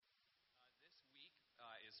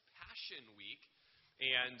Passion Week,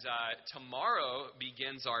 and tomorrow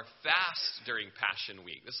begins our fast during Passion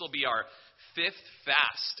Week. This will be our fifth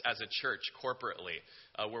fast as a church corporately,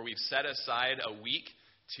 where we've set aside a week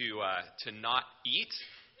to not eat,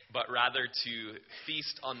 but rather to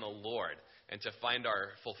feast on the Lord and to find our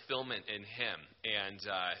fulfillment in Him. And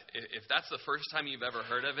if that's the first time you've ever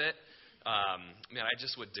heard of it, man, I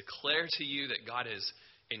just would declare to you that God is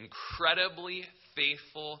incredibly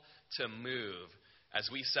faithful to move as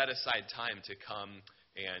we set aside time to come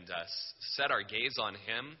and set our gaze on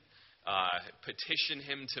Him, petition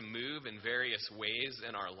Him to move in various ways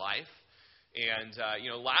in our life. And,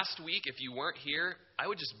 last week, if you weren't here, I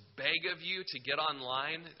would just beg of you to get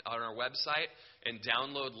online on our website and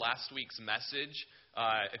download last week's message.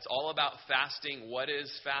 It's all about fasting. What is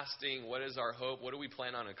fasting? What is our hope? What do we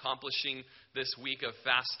plan on accomplishing this week of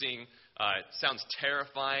fasting? It sounds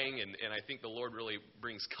terrifying, and I think the Lord really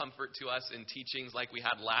brings comfort to us in teachings like we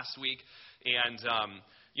had last week. And,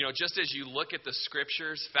 just as you look at the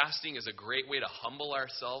scriptures, fasting is a great way to humble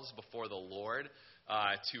ourselves before the Lord,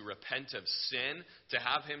 to repent of sin, to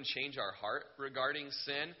have Him change our heart regarding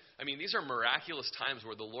sin. I mean, these are miraculous times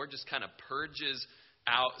where the Lord just kind of purges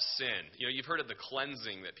out sin. You've heard of the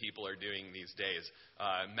cleansing that people are doing these days,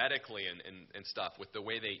 medically and stuff, with the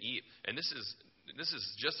way they eat. And this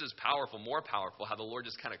is just as powerful, more powerful, how the Lord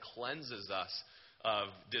just kind of cleanses us of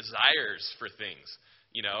desires for things.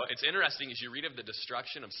 It's interesting as you read of the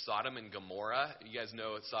destruction of Sodom and Gomorrah. You guys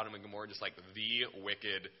know Sodom and Gomorrah, just like the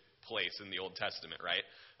wicked place in the Old Testament, right?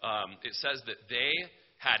 It says that they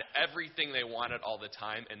had everything they wanted all the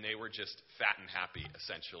time, and they were just fat and happy,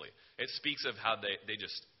 essentially. It speaks of how they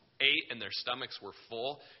just ate and their stomachs were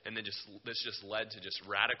full, and then this just led to just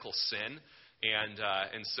radical sin.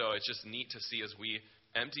 And so it's just neat to see as we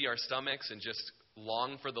empty our stomachs and just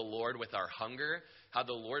long for the Lord with our hunger, how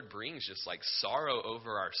the Lord brings just like sorrow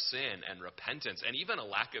over our sin and repentance and even a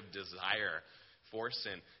lack of desire for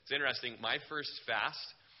sin. It's interesting. My first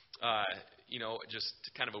fast, just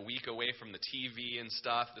kind of a week away from the TV and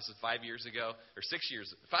stuff. This is 5 years ago, or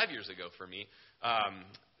 5 years ago for me.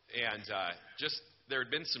 There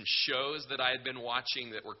had been some shows that I had been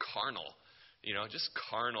watching that were carnal. Just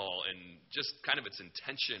carnal, and just kind of its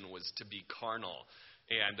intention was to be carnal.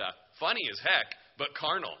 And funny as heck, but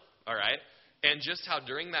carnal, all right? And just how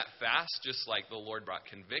during that fast, just like the Lord brought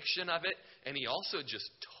conviction of it, and He also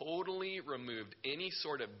just totally removed any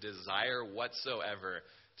sort of desire whatsoever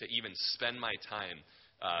to even spend my time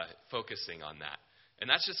focusing on that. And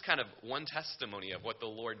that's just kind of one testimony of what the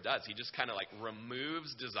Lord does. He just kind of like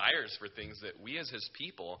removes desires for things that we as His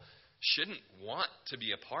people shouldn't want to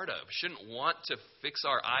be a part of, shouldn't want to fix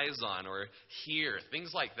our eyes on or hear,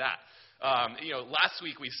 things like that. Last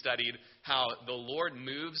week we studied how the Lord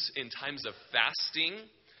moves in times of fasting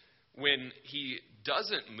when He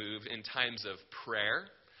doesn't move in times of prayer,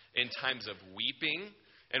 in times of weeping.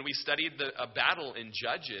 And we studied a battle in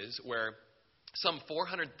Judges where some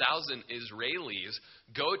 400,000 Israelis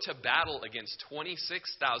go to battle against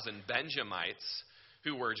 26,000 Benjamites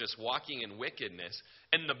who were just walking in wickedness.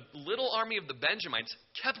 And the little army of the Benjamites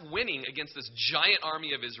kept winning against this giant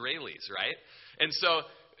army of Israelis, right? And so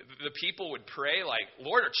the people would pray like,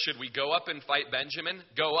 Lord, should we go up and fight Benjamin?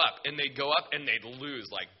 Go up. And they'd go up and they'd lose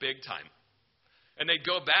like big time. And they'd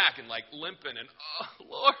go back and like limping and, oh,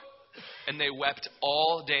 Lord. And they wept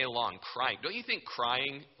all day long crying. Don't you think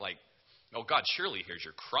crying, like, oh, God surely hears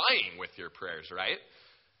your crying with your prayers, right?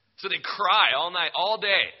 So they cry all night, all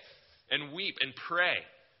day, and weep and pray.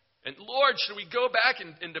 And Lord, should we go back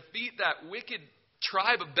and defeat that wicked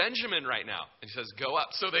tribe of Benjamin right now? And He says, go up.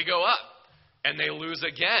 So they go up. And they lose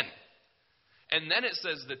again. And then it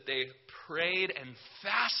says that they prayed and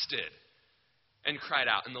fasted and cried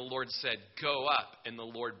out. And the Lord said, go up. And the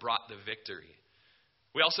Lord brought the victory.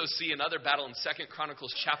 We also see another battle in 2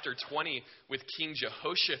 Chronicles chapter 20 with King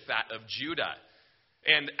Jehoshaphat of Judah.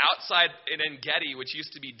 And outside in En-Gedi, which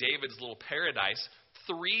used to be David's little paradise,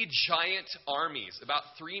 3 giant armies, about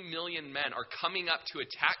 3 million men, are coming up to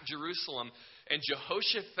attack Jerusalem. And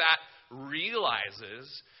Jehoshaphat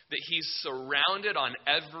realizes that he's surrounded on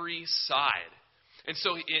every side. And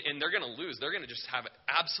so, and they're going to lose. They're going to just have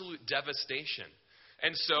absolute devastation.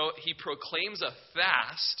 And so he proclaims a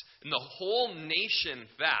fast, and the whole nation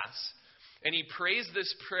fasts. And he prays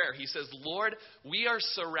this prayer. He says, Lord, we are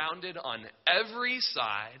surrounded on every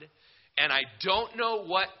side, and I don't know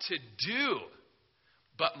what to do,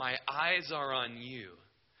 but my eyes are on you.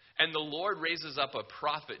 And the Lord raises up a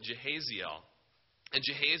prophet, Jehaziel. And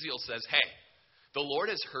Jehaziel says, hey, the Lord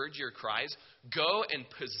has heard your cries. Go and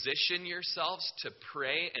position yourselves to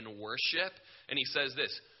pray and worship. And he says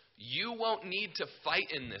this, you won't need to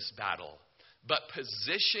fight in this battle. but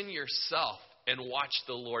position yourself and watch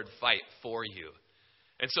the Lord fight for you.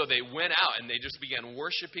 And so they went out and they just began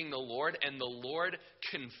worshiping the Lord, and the Lord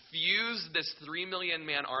confused this 3 million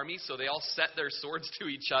man army, so they all set their swords to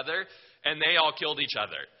each other, and they all killed each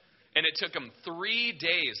other. And it took them 3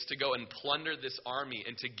 days to go and plunder this army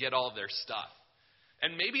and to get all their stuff.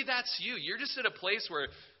 And maybe that's you. You're just at a place where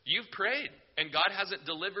you've prayed, and God hasn't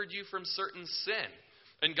delivered you from certain sin.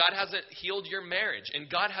 And God hasn't healed your marriage. And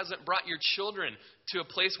God hasn't brought your children to a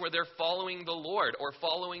place where they're following the Lord or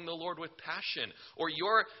following the Lord with passion. Or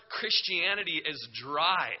your Christianity is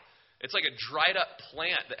dry. It's like a dried up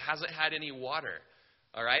plant that hasn't had any water.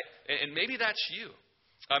 All right? And maybe that's you.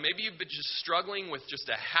 Maybe you've been just struggling with just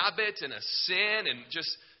a habit and a sin and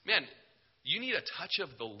just, man, you need a touch of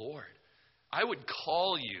the Lord. I would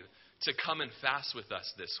call you to come and fast with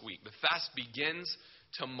us this week. The fast begins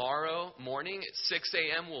tomorrow morning at 6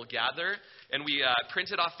 a.m. We'll gather, and we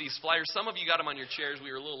printed off these flyers. Some of you got them on your chairs.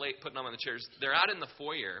 We were a little late putting them on the chairs. They're out in the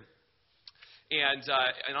foyer,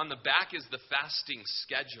 and on the back is the fasting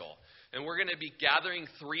schedule. And we're going to be gathering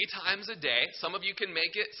 3 times a day. Some of you can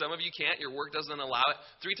make it. Some of you can't. Your work doesn't allow it.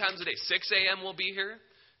 3 times a day. 6 a.m. we'll be here.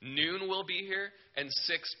 Noon we'll be here. And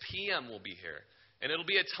 6 p.m. we'll be here. And it'll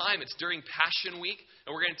be a time. It's during Passion Week.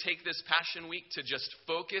 And we're going to take this Passion Week to just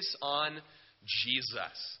focus on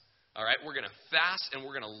Jesus. All right? We're going to fast and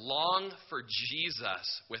we're going to long for Jesus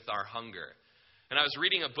with our hunger. And I was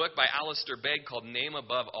reading a book by Alistair Begg called Name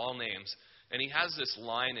Above All Names. And he has this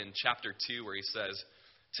line in chapter 2 where he says,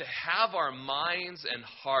 to have our minds and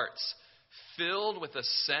hearts filled with a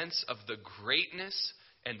sense of the greatness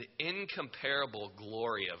and incomparable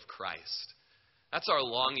glory of Christ. That's our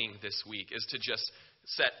longing this week, is to just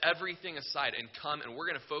set everything aside and come, and we're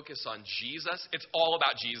going to focus on Jesus. It's all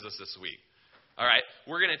about Jesus this week. All right?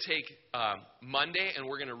 We're going to take Monday, and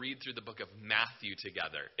we're going to read through the book of Matthew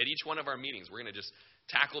together. At each one of our meetings, we're going to just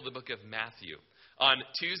tackle the book of Matthew. On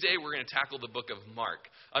Tuesday, we're going to tackle the book of Mark.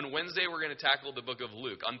 On Wednesday, we're going to tackle the book of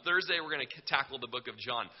Luke. On Thursday, we're going to tackle the book of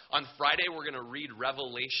John. On Friday, we're going to read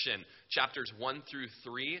Revelation, chapters 1 through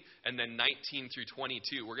 3, and then 19 through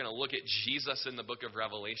 22. We're going to look at Jesus in the book of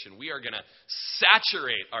Revelation. We are going to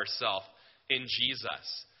saturate ourselves in Jesus.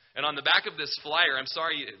 And on the back of this flyer, I'm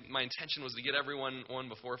sorry, my intention was to get everyone one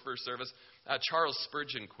before first service, Charles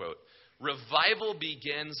Spurgeon quote, revival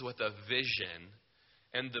begins with a vision,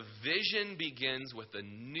 and the vision begins with a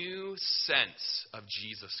new sense of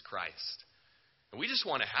Jesus Christ. And we just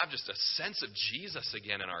want to have just a sense of Jesus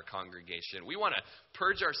again in our congregation. We want to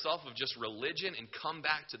purge ourselves of just religion and come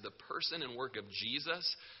back to the person and work of Jesus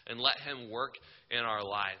and let him work in our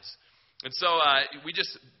lives. And so we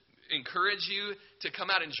just encourage you to come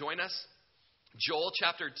out and join us. Joel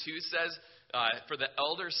chapter 2 says for the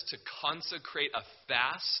elders to consecrate a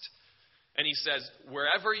fast. And he says,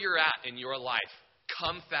 wherever you're at in your life,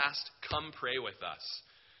 come fast, come pray with us.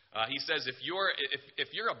 He says, if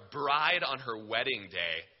you're a bride on her wedding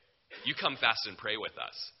day, you come fast and pray with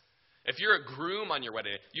us. If you're a groom on your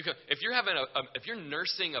wedding day, if you're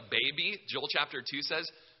nursing a baby, Joel chapter 2 says,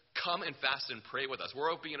 come and fast and pray with us.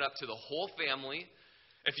 We're opening it up to the whole family.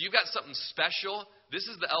 If you've got something special, this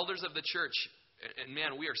is the elders of the church. And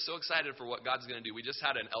man, we are so excited for what God's going to do. We just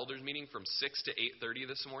had an elders meeting from 6 to 8:30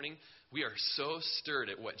 this morning. We are so stirred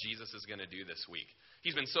at what Jesus is going to do this week.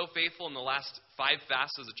 He's been so faithful in the last 4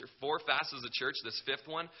 fasts as a church, this 5th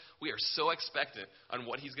one. We are so expectant on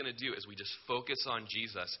what he's going to do as we just focus on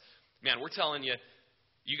Jesus. Man, we're telling you,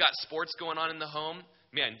 you got sports going on in the home.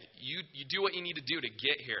 Man, you do what you need to do to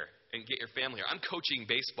get here and get your family here. I'm coaching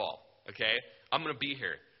baseball, okay? I'm going to be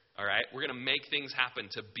here, all right? We're going to make things happen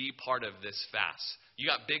to be part of this fast. You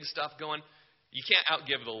got big stuff going. You can't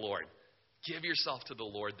outgive the Lord. Give yourself to the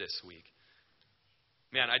Lord this week.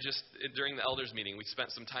 Man, during the elders meeting, we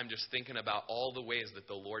spent some time just thinking about all the ways that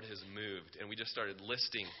the Lord has moved, and we just started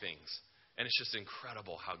listing things. And it's just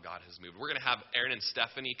incredible how God has moved. We're going to have Aaron and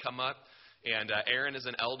Stephanie come up, and Aaron is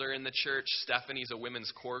an elder in the church. Stephanie's a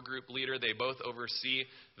women's core group leader. They both oversee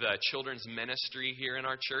the children's ministry here in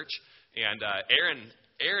our church. And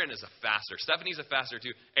Aaron is a faster. Stephanie's a faster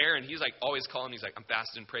too. Aaron, he's like always calling. He's like, I'm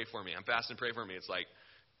fasting, pray for me. I'm fasting, pray for me. It's like,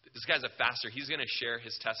 this guy's a faster. He's going to share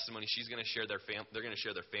his testimony. She's going to share they're going to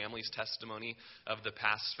share their family's testimony of the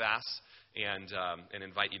past fast, and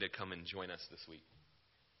invite you to come and join us this week.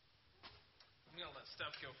 I'm going to let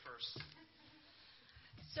Steph go first.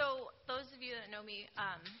 So those of you that know me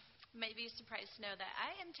might be surprised to know that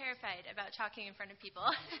I am terrified about talking in front of people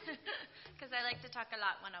because I like to talk a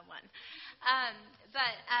lot one-on-one.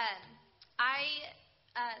 But I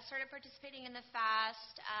started participating in the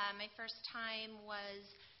fast. My first time was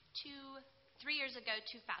 3 years ago,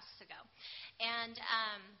 2 fasts ago. And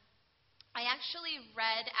I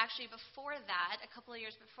actually before that, a couple of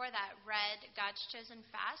years before that, read God's Chosen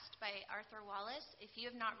Fast by Arthur Wallace. If you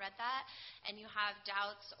have not read that and you have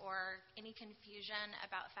doubts or any confusion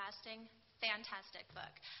about fasting, fantastic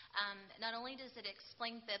book. Not only does it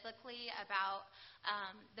explain biblically about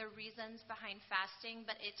the reasons behind fasting,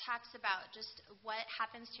 but it talks about just what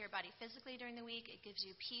happens to your body physically during the week. It gives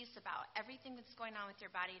you peace about everything that's going on with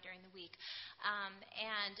your body during the week.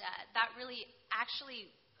 And that really actually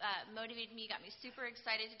motivated me, got me super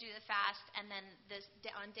excited to do the fast. And then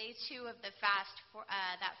on day 2 of the fast,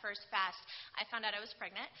 that first fast, I found out I was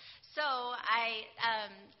pregnant. So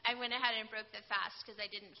I went ahead and broke the fast because I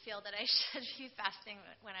didn't feel that I should be fasting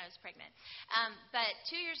when I was pregnant. But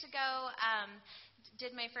 2 years ago,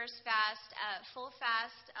 did my first fast, full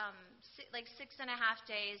fast, like 6.5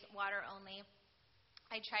 days, water only.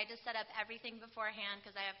 I tried to set up everything beforehand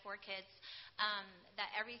because I have 4 kids.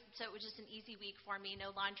 So it was just an easy week for me.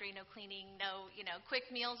 No laundry, no cleaning, no quick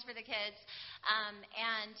meals for the kids.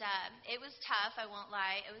 And it was tough. I won't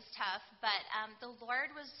lie. It was tough. But the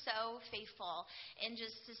Lord was so faithful in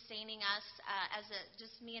just sustaining us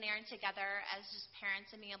just me and Aaron together as just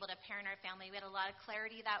parents and being able to parent our family. We had a lot of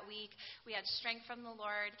clarity that week. We had strength from the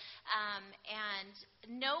Lord. And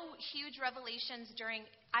no huge revelations during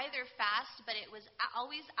either fast, but it was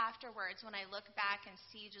always afterwards when I look back and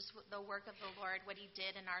see just the work of the Lord, what He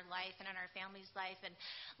did in our life and in our family's life. And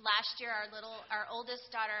last year, our oldest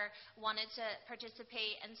daughter wanted to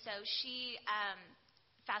participate, and so she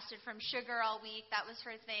fasted from sugar all week. That was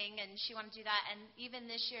her thing, and she wanted to do that. And even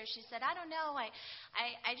this year, she said, I don't know,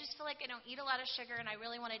 I just feel like I don't eat a lot of sugar, and I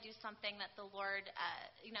really want to do something that the Lord,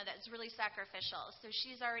 that's really sacrificial. So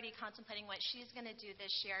she's already contemplating what she's going to do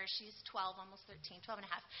this year. She's 12, almost 13, 12 and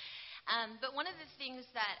a half. But one of the things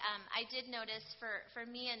that I did notice for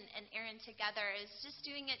me and Aaron together is just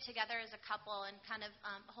doing it together as a couple and kind of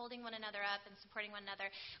holding one another up and supporting one another.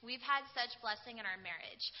 We've had such blessing in our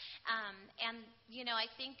marriage. I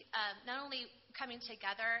think not only coming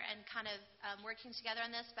together and kind of working together on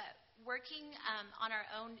this, but working on our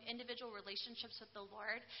own individual relationships with the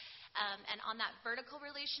Lord and on that vertical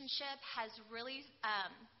relationship has really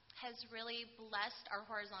blessed our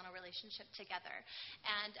horizontal relationship together.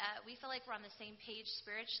 And we feel like we're on the same page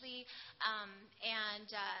spiritually.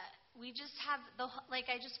 We just have,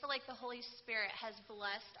 I just feel like the Holy Spirit has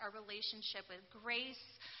blessed our relationship with grace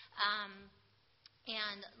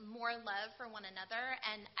and more love for one another.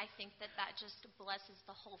 And I think that just blesses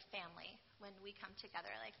the whole family when we come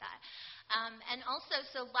together like that. And also,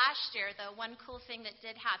 so last year, the one cool thing that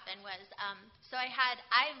did happen was,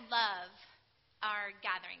 I love our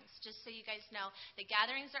gatherings. Just so you guys know, the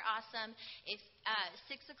gatherings are awesome. If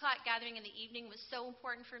 6 o'clock gathering in the evening was so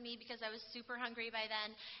important for me because I was super hungry by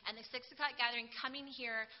then. And the 6 o'clock gathering coming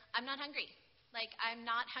here, I'm not hungry. I'm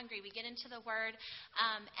not hungry. We get into the Word.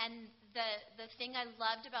 And the thing I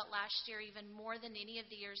loved about last year, even more than any of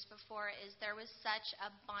the years before, is there was such a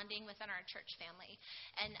bonding within our church family.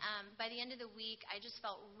 And by the end of the week, I just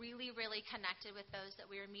felt really, really connected with those that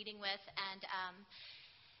we were meeting with.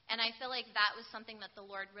 And I feel like that was something that the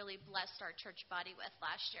Lord really blessed our church body with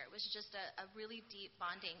last year. It was just a really deep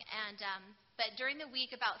bonding. But during the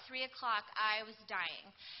week, about 3 o'clock, I was dying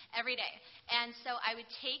every day. And so I would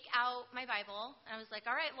take out my Bible, and I was like,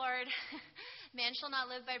 all right, Lord, man shall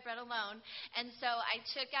not live by bread alone. And so I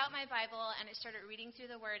took out my Bible, and I started reading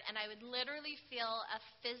through the Word, and I would literally feel a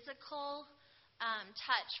physical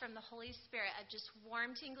touch from the Holy Spirit of just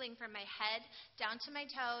warm tingling from my head down to my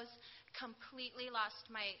toes. Completely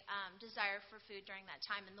lost my desire for food during that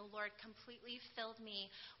time, and the Lord completely filled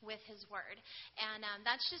me with His Word. And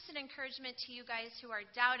that's just an encouragement to you guys who are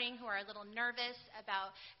doubting, who are a little nervous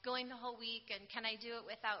about going the whole week, and can I do it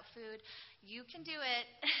without food? You can do it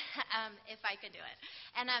if I can do it.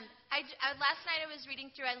 And last night I was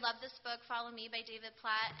reading through, I love this book, Follow Me by David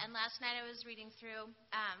Platt, and last night I was reading through,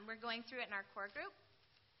 we're going through it in our core group.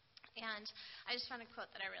 And I just found a quote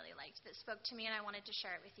that I really liked that spoke to me, and I wanted to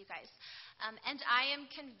share it with you guys. And I am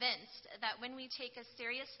convinced that when we take a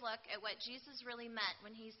serious look at what Jesus really meant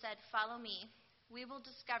when He said, follow me, we will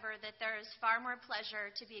discover that there is far more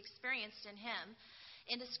pleasure to be experienced in Him,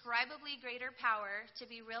 indescribably greater power to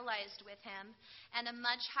be realized with Him, and a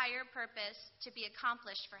much higher purpose to be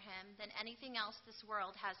accomplished for Him than anything else this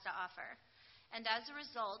world has to offer. And as a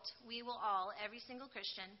result, we will all, every single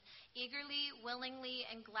Christian, eagerly, willingly,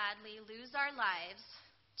 and gladly lose our lives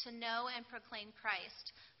to know and proclaim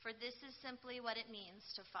Christ, for this is simply what it means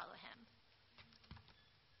to follow Him.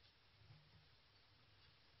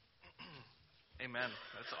 Amen.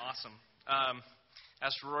 That's awesome.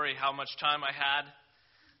 Asked Rory how much time I had.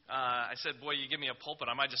 I said, boy, you give me a pulpit,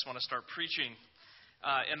 I might just want to start preaching.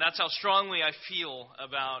 And that's how strongly I feel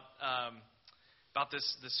about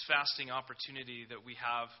this fasting opportunity that we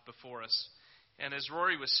have before us. And as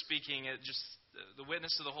Rory was speaking, the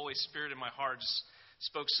witness of the Holy Spirit in my heart just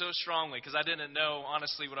spoke so strongly, because I didn't know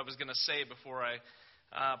honestly what I was going to say before I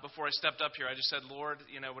stepped up here. I just said, Lord,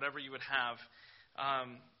 whatever you would have.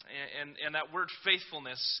 And that word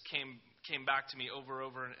faithfulness came back to me over and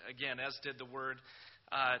over again, as did the word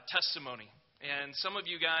testimony. And some of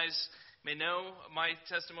you guys may know my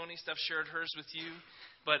testimony. Steph shared hers with you.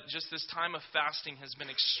 But just this time of fasting has been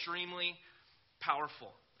extremely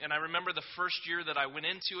powerful. And I remember the first year that I went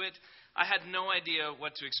into it, I had no idea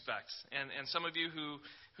what to expect. And some of you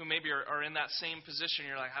who maybe are in that same position,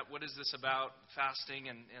 you're like, what is this about, fasting?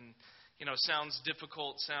 And sounds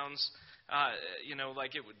difficult, sounds,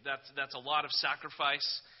 like that's a lot of sacrifice.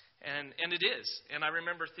 And it is. And I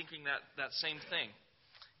remember thinking that same thing.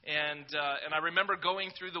 And I remember going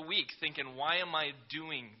through the week thinking, why am I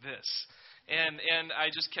doing this? And I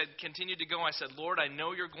just continued to go. I said, Lord, I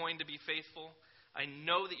know you're going to be faithful. I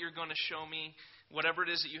know that you're going to show me whatever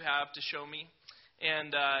it is that you have to show me.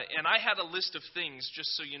 And I had a list of things,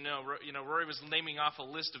 just so you know. Rory was naming off a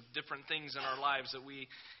list of different things in our lives that we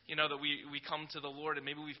come to the Lord, and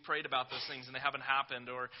maybe we've prayed about those things and they haven't happened,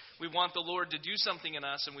 or we want the Lord to do something in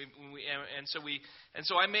us, and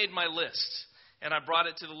so I made my list, and I brought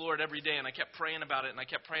it to the Lord every day, and I kept praying about it, and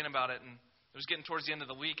it was getting towards the end of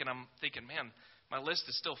the week, and I'm thinking, man, my list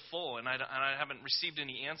is still full, and I haven't received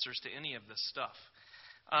any answers to any of this stuff.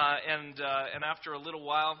 And after a little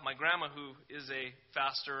while, my grandma, who is a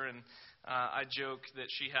faster, and I joke that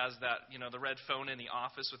she has that, the red phone in the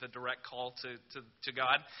office with a direct call to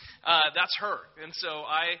God. That's her. And so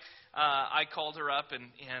I called her up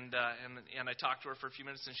and I talked to her for a few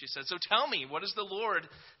minutes, and she said, "So tell me, what has the Lord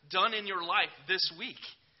done in your life this week?"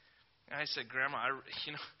 And I said, "Grandma,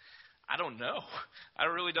 I don't know. I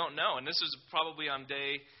really don't know." And this was probably on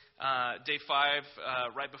day 5,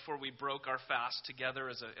 right before we broke our fast together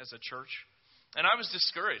as a church. And I was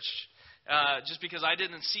discouraged, just because I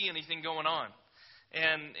didn't see anything going on.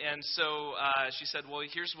 And so she said, "Well,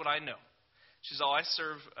 here's what I know." She said, "I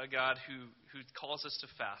serve a God who calls us to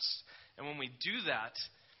fast. And when we do that,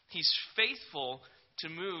 He's faithful to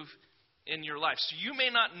move in your life." So you may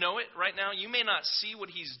not know it right now. You may not see what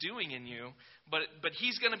He's doing in you, but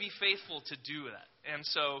He's going to be faithful to do that. And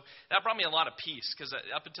so that brought me a lot of peace, because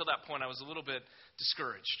up until that point I was a little bit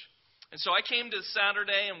discouraged. And so I came to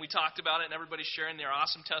Saturday, and we talked about it, and everybody's sharing their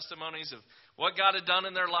awesome testimonies of what God had done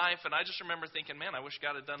in their life. And I just remember thinking, man, I wish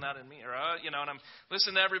God had done that in me. Or and I'm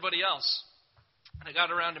listening to everybody else. And it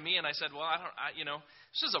got around to me, and I said, well,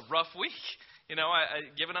 this is a rough week.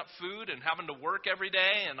 I giving up food and having to work every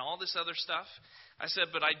day and all this other stuff. I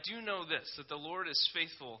said, but I do know this, that the Lord is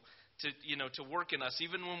faithful to work in us,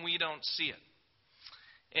 even when we don't see it.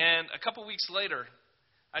 And a couple weeks later,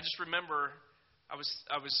 I just remember I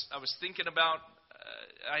was thinking about,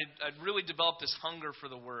 I'd really developed this hunger for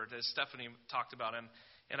the Word, as Stephanie talked about, and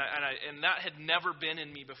that had never been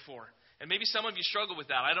in me before. And maybe some of you struggle with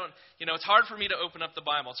that. It's hard for me to open up the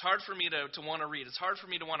Bible. It's hard for me to want to read. It's hard for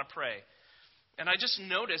me to want to pray. And I just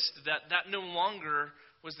noticed that no longer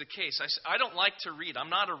was the case. I don't like to read. I'm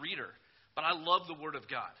not a reader, but I love the Word of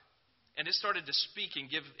God. And it started to speak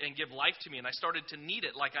and give life to me, and I started to need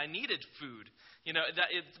it like I needed food.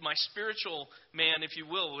 My spiritual man, if you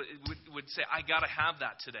will, would say, I got to have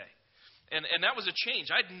that today. And that was a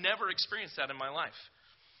change. I'd never experienced that in my life.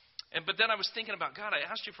 But then I was thinking about, God, I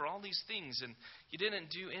asked you for all these things, and you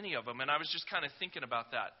didn't do any of them. And I was just kind of thinking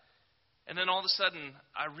about that. And then all of a sudden,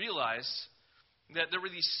 I realized that there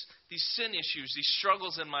were these sin issues, these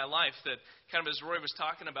struggles in my life that, kind of as Roy was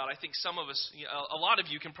talking about, I think some of us, a lot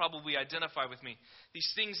of you can probably identify with me.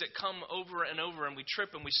 These things that come over and over, and we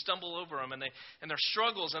trip and we stumble over them, and they're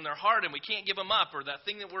struggles and they're hard, and we can't give them up, or that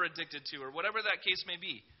thing that we're addicted to, or whatever that case may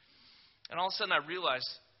be. And all of a sudden I realized,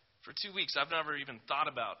 for 2 weeks, I've never even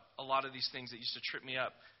thought about a lot of these things that used to trip me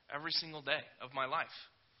up every single day of my life.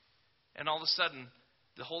 And all of a sudden,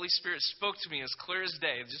 the Holy Spirit spoke to me as clear as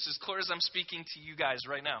day, just as clear as I'm speaking to you guys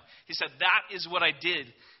right now. He said, that is what I did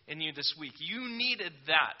in you this week. You needed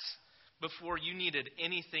that before you needed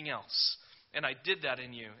anything else. And I did that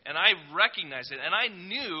in you. And I recognized it. And I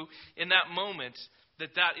knew in that moment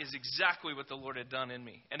that is exactly what the Lord had done in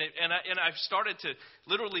me. And I've started to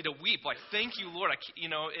literally to weep, like, thank you, Lord.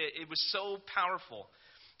 It was so powerful.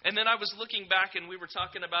 And then I was looking back, and we were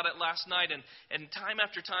talking about it last night, and time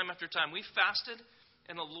after time after time, we fasted,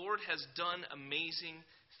 and the Lord has done amazing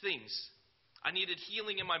things. I needed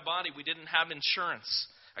healing in my body. We didn't have insurance.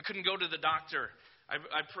 I couldn't go to the doctor.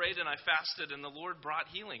 I prayed and I fasted, and the Lord brought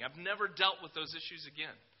healing. I've never dealt with those issues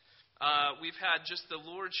again. We've had just the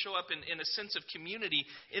Lord show up in a sense of community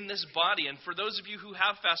in this body. And for those of you who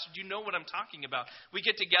have fasted, you know what I'm talking about. We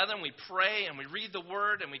get together and we pray and we read the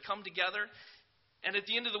Word and we come together. And at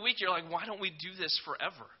the end of the week, you're like, why don't we do this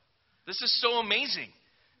forever? This is so amazing.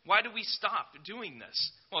 Why do we stop doing this?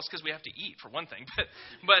 Well, it's because we have to eat, for one thing.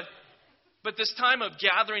 But this time of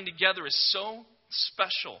gathering together is so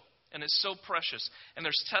special. And it's so precious. And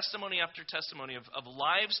there's testimony after testimony of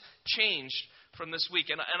lives changed from this week.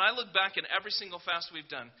 And I look back at every single fast we've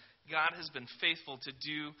done. God has been faithful to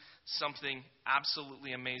do something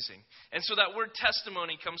absolutely amazing. And so that word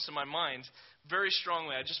testimony comes to my mind very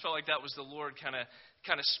strongly. I just felt like that was the Lord kind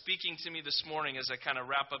of speaking to me this morning as I kind of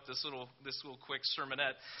wrap up this little quick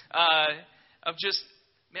sermonette. Of just,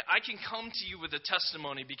 man, I can come to you with a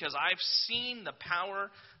testimony because I've seen the power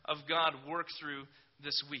of God work through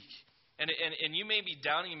this week. And you may be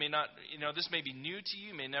doubting, you may not, this may be new to you.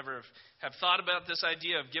 You may never have thought about this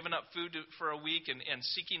idea of giving up food for a week and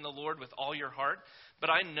seeking the Lord with all your heart. But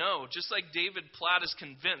I know, just like David Platt is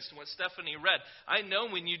convinced, and what Stephanie read, I know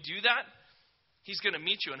when you do that, He's going to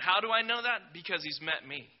meet you. And how do I know that? Because He's met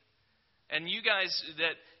me. And you guys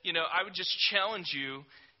I would just challenge you,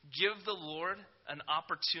 give the Lord an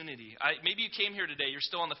opportunity. Maybe you came here today, you're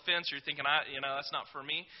still on the fence, you're thinking, that's not for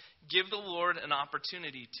me. Give the Lord an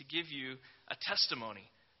opportunity to give you a testimony.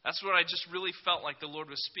 That's what I just really felt like the Lord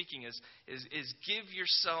was speaking is give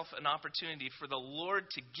yourself an opportunity for the Lord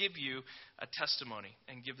to give you a testimony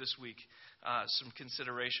and give this week some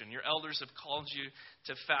consideration. Your elders have called you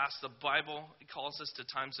to fast. The Bible calls us to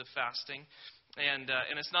times of fasting. And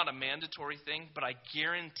it's not a mandatory thing, but I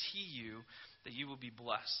guarantee you that you will be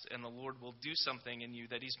blessed and the Lord will do something in you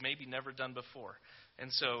that He's maybe never done before.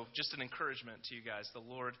 And so just an encouragement to you guys. The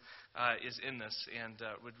Lord is in this and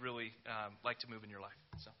would really like to move in your life.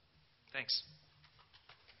 So thanks.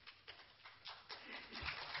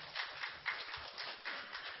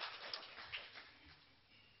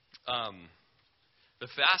 The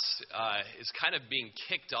fast is kind of being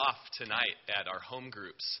kicked off tonight at our home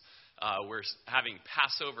groups. We're having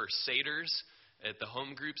Passover Seders at the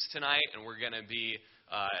home groups tonight, and we're going to be,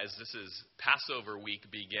 as this is Passover week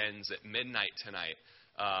begins at midnight tonight,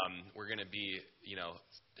 we're going to be,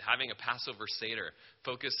 having a Passover Seder,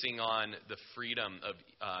 focusing on the freedom of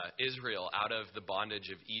Israel out of the bondage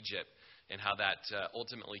of Egypt, and how that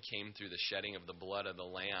ultimately came through the shedding of the blood of the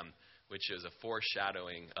Lamb, which is a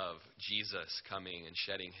foreshadowing of Jesus coming and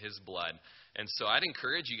shedding His blood. And so I'd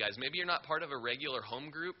encourage you guys, maybe you're not part of a regular home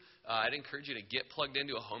group, I'd encourage you to get plugged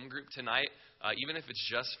into a home group tonight, even if it's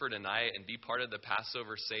just for tonight, and be part of the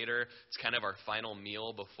Passover Seder. It's kind of our final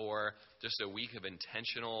meal before just a week of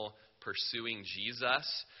intentional pursuing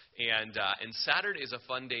Jesus. And Saturday is a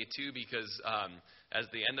fun day too, because as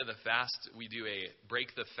the end of the fast, we do a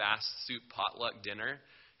break the fast soup potluck dinner.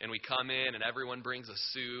 And we come in and everyone brings a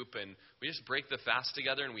soup and we just break the fast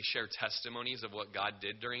together and we share testimonies of what God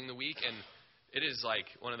did during the week. And it is like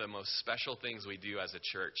one of the most special things we do as a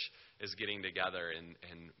church is getting together and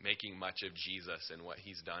making much of Jesus and what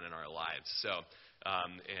He's done in our lives. So,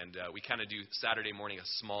 we kind of do Saturday morning a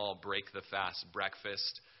small break the fast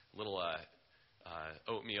breakfast, little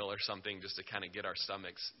oatmeal or something just to kind of get our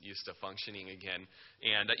stomachs used to functioning again.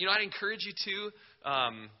 And, I'd encourage you to,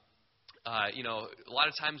 a lot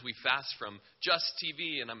of times we fast from just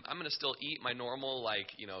TV, and I'm going to still eat my normal,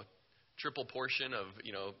 triple portion of,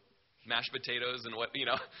 mashed potatoes and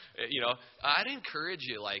I'd encourage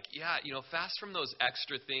you, fast from those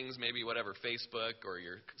extra things, maybe whatever, Facebook or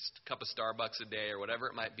your cup of Starbucks a day or whatever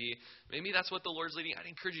it might be. Maybe that's what the Lord's leading. I'd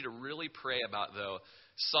encourage you to really pray about, though,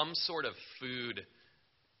 some sort of food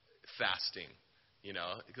fasting.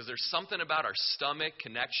 Because there's something about our stomach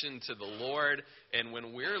connection to the Lord, and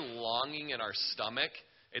when we're longing in our stomach,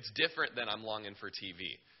 it's different than I'm longing for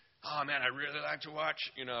TV. Oh, man, I really like to watch,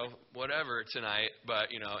 whatever tonight, but,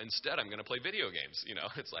 instead I'm going to play video games.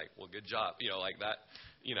 It's like, well, good job, like that,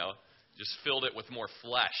 just filled it with more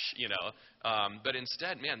flesh, But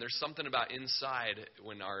instead, man, there's something about inside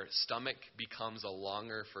when our stomach becomes a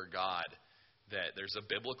longer for God, that there's a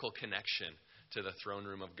biblical connection to the throne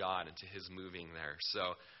room of God and to His moving there.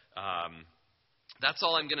 So that's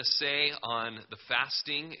all I'm going to say on the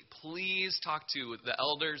fasting. Please talk to the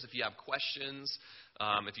elders if you have questions.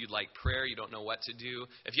 If you'd like prayer, you don't know what to do.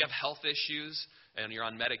 If you have health issues and you're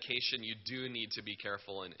on medication, you do need to be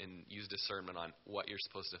careful and use discernment on what you're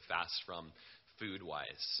supposed to fast from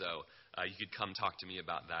food-wise. So you could come talk to me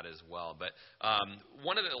about that as well. But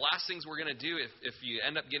one of the last things we're going to do, if you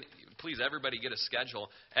end up getting, please everybody get a schedule.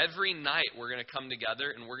 Every night we're going to come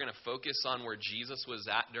together and we're going to focus on where Jesus was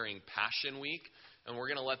at during Passion Week. And we're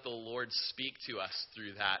going to let the Lord speak to us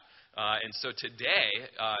through that. And so today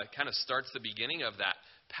kind of starts the beginning of that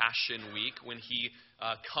Passion Week when he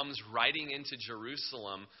comes riding into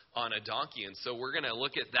Jerusalem on a donkey. And so we're going to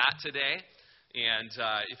look at that today. And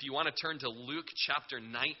if you want to turn to Luke chapter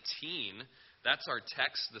 19, that's our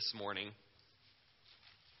text this morning.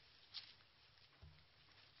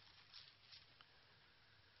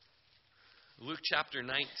 Luke chapter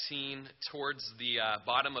 19, towards the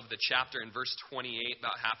bottom of the chapter in verse 28,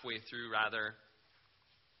 about halfway through rather.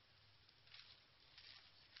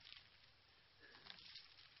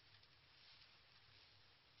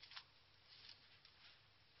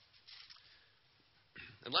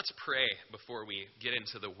 And let's pray before we get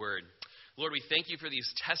into the Word. Lord, we thank you for these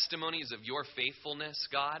testimonies of your faithfulness,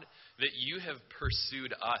 God, that you have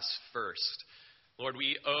pursued us first. Lord,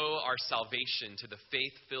 we owe our salvation to the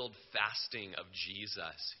faith-filled fasting of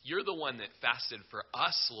Jesus. You're the one that fasted for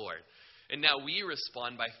us, Lord. And now we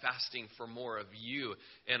respond by fasting for more of you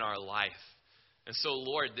in our life. And so,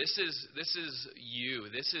 Lord, this is you.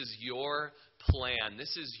 This is your plan.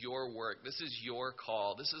 This is your work. This is your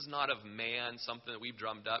call. This is not of man, something that we've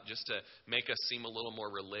drummed up just to make us seem a little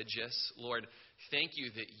more religious. Lord, thank you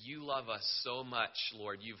that you love us so much,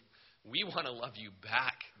 Lord. We want to love you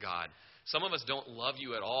back, God. Some of us don't love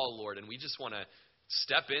you at all, Lord, and we just want to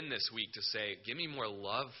step in this week to say, give me more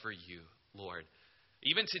love for you, Lord.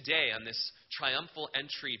 Even today on this triumphal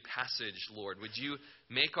entry passage, Lord, would you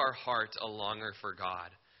make our heart a longer for God?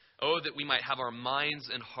 Oh, that we might have our minds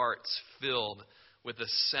and hearts filled with a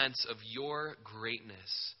sense of your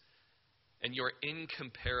greatness and your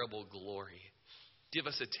incomparable glory. Give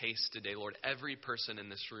us a taste today, Lord. Every person in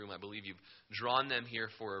this room, I believe you've drawn them here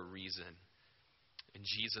for a reason. In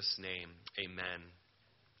Jesus' name, amen.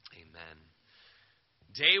 Amen.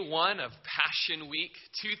 Day 1 of Passion Week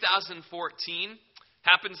 2014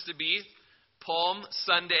 happens to be Palm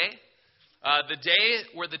Sunday, the day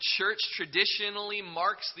where the church traditionally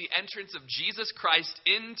marks the entrance of Jesus Christ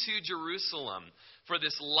into Jerusalem for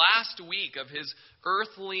this last week of his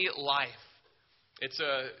earthly life. It's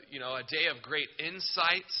a day of great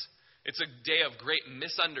insight. It's a day of great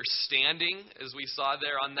misunderstanding, as we saw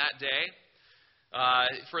there on that day.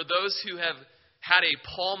 For those who have had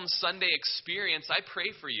a Palm Sunday experience, I pray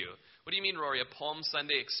for you. What do you mean, Rory, a Palm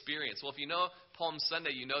Sunday experience? Well, if you know Palm Sunday,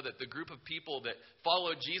 you know that the group of people that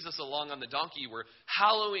followed Jesus along on the donkey were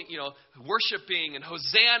hallowing, worshiping and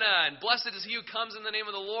Hosanna and blessed is he who comes in the name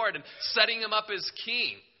of the Lord and setting him up as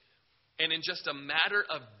king. And in just a matter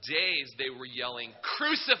of days, they were yelling,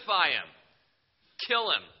 crucify him, kill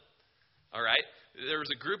him. All right? There was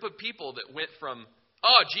a group of people that went from,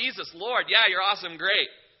 oh, Jesus, Lord, yeah, you're awesome, great.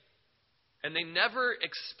 And they never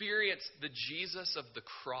experienced the Jesus of the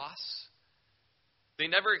cross. They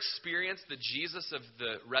never experienced the Jesus of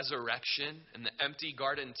the resurrection and the empty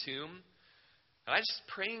garden tomb. And I'm just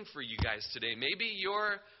praying for you guys today. Maybe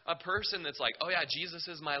you're a person that's like, oh yeah, Jesus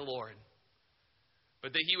is my Lord.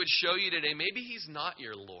 But that he would show you today, maybe he's not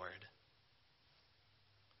your Lord.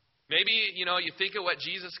 Maybe, you think of what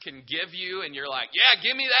Jesus can give you and you're like, yeah,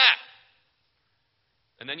 give me that.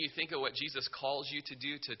 And then you think of what Jesus calls you to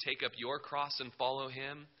do, to take up your cross and follow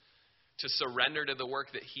him, to surrender to the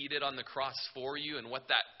work that he did on the cross for you and what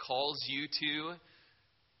that calls you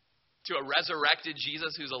to a resurrected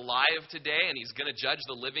Jesus who's alive today and he's going to judge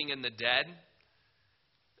the living and the dead.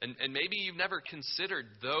 And maybe you've never considered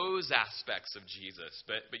those aspects of Jesus,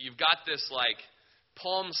 but you've got this like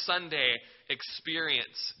Palm Sunday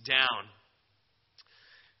experience down.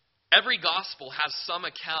 Every gospel has some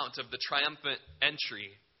account of the triumphant entry.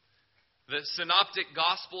 The synoptic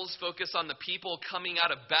gospels focus on the people coming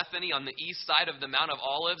out of Bethany on the east side of the Mount of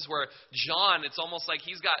Olives, where John, it's almost like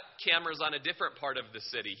he's got cameras on a different part of the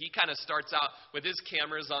city. He kind of starts out with his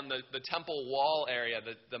cameras on the temple wall area,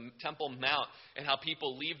 the Temple Mount, and how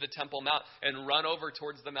people leave the Temple Mount and run over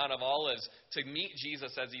towards the Mount of Olives to meet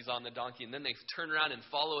Jesus as he's on the donkey, and then they turn around and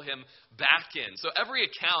follow him back in. So every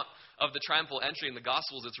account of the triumphal entry in the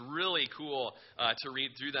Gospels, it's really cool to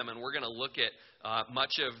read through them, and we're going to look at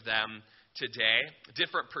much of them today.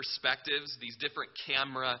 Different perspectives, these different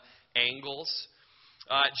camera angles.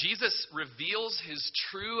 Jesus reveals his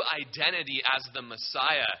true identity as the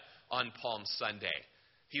Messiah on Palm Sunday.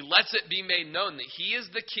 He lets it be made known that he is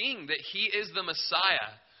the king, that he is the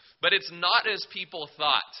Messiah. But it's not as people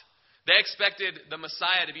thought. They expected the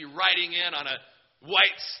Messiah to be riding in on a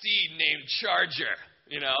white steed named Charger,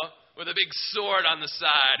 with a big sword on the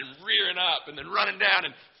side and rearing up and then running down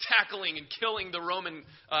and tackling and killing the Roman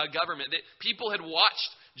government. People had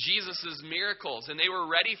watched Jesus' miracles and they were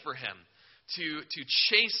ready for him to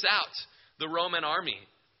chase out the Roman army.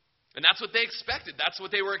 And that's what they expected. That's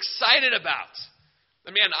what they were excited about.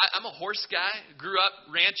 And man, I'm a horse guy. Grew up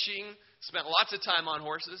ranching, spent lots of time on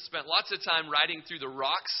horses, spent lots of time riding through the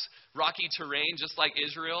rocky terrain, just like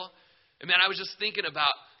Israel. And man, I was just thinking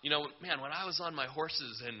about, man, when I was on my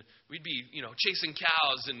horses and we'd be, chasing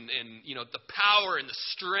cows and the power and the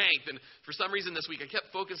strength. And for some reason this week I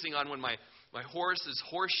kept focusing on when my horse's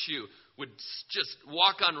horseshoe would just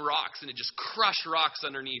walk on rocks and it just crush rocks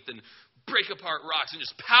underneath and break apart rocks and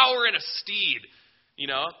just power in a steed. You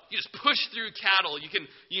just push through cattle. You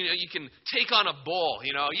can take on a bull.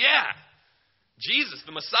 Yeah. Jesus,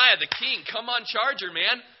 the Messiah, the King, come on, Charger,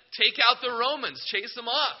 man. Take out the Romans. Chase them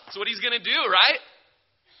off. That's what he's going to do, right?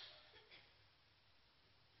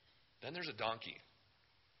 Then there's a donkey.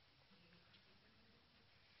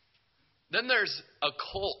 Then there's a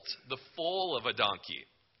colt, the foal of a donkey.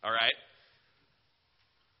 All right?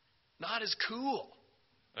 Not as cool.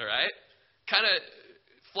 All right? Kind of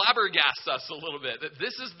flabbergasts us a little bit. That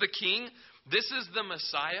this is the King. This is the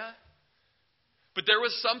Messiah. But there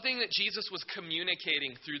was something that Jesus was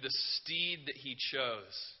communicating through the steed that he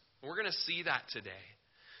chose. We're going to see that today.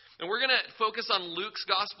 And we're going to focus on Luke's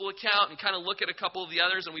gospel account and kind of look at a couple of the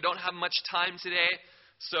others. And we don't have much time today,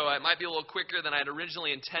 so it might be a little quicker than I had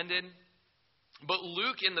originally intended. But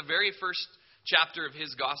Luke, in the very first chapter of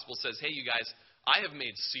his gospel, says, hey, you guys, I have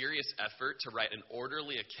made serious effort to write an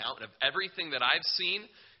orderly account of everything that I've seen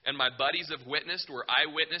and my buddies have witnessed, were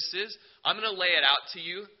eyewitnesses. I'm going to lay it out to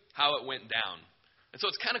you how it went down. And so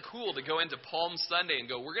it's kind of cool to go into Palm Sunday and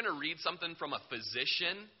go, we're going to read something from a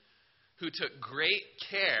physician who took great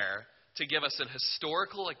care to give us an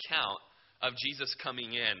historical account of Jesus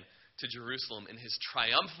coming in to Jerusalem in his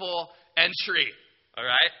triumphal entry. All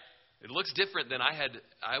right? It looks different than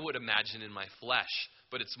I would imagine in my flesh,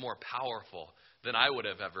 but it's more powerful than I would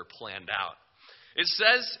have ever planned out. It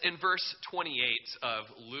says in verse 28 of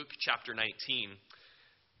Luke chapter 19,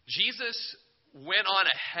 Jesus went on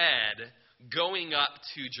ahead going up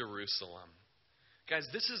to Jerusalem. Guys,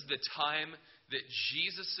 this is the time that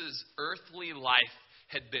Jesus' earthly life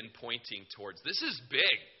had been pointing towards. This is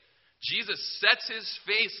big. Jesus sets his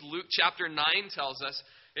face, Luke chapter 9 tells us,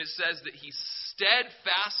 it says that he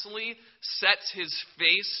steadfastly sets his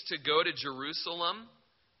face to go to Jerusalem.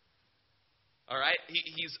 All right?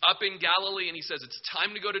 He's up in Galilee and he says, it's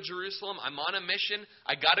time to go to Jerusalem. I'm on a mission.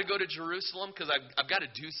 I got to go to Jerusalem because I've got to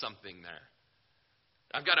do something there.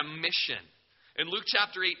 I've got a mission. And Luke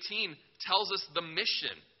chapter 18 tells us the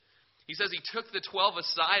mission. He says he took the 12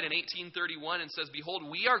 aside in 1831 and says, behold,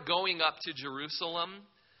 we are going up to Jerusalem,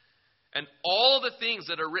 and all the things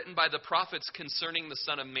that are written by the prophets concerning the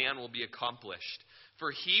Son of Man will be accomplished.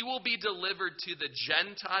 For he will be delivered to the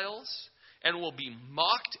Gentiles and will be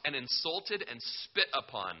mocked and insulted and spit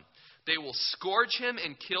upon. They will scourge him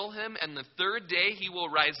and kill him, and the third day he will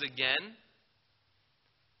rise again.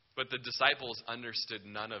 But the disciples understood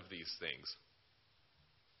none of these things.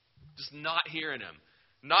 Just not hearing him.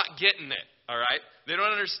 Not getting it, all right? They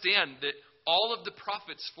don't understand that all of the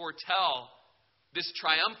prophets foretell this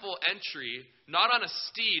triumphal entry, not on a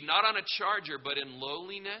steed, not on a charger, but in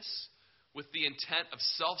lowliness with the intent of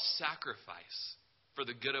self-sacrifice for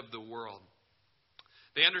the good of the world.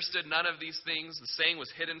 They understood none of these things. The saying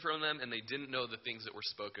was hidden from them, and they didn't know the things that were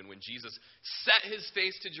spoken. When Jesus set his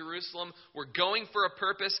face to Jerusalem, we're going for a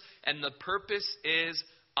purpose, and the purpose is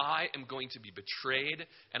I am going to be betrayed,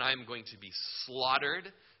 and I am going to be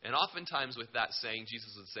slaughtered. And oftentimes with that saying,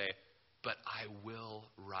 Jesus would say, but I will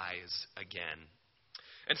rise again.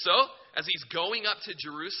 And so, as he's going up to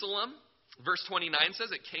Jerusalem, verse 29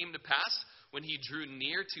 says, it came to pass when he drew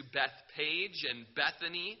near to Bethpage and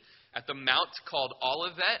Bethany at the mount called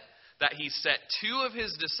Olivet, that he set two of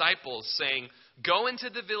his disciples, saying, go into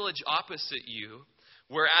the village opposite you,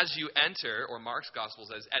 where as you enter, or Mark's gospel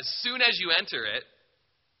says, as soon as you enter it,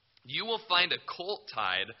 you will find a colt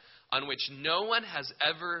tied on which no one has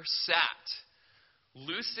ever sat.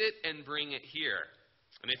 Loose it and bring it here.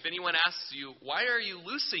 And if anyone asks you, why are you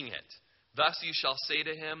loosing it? Thus you shall say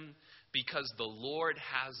to him, because the Lord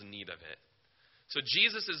has need of it. So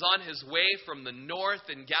Jesus is on his way from the north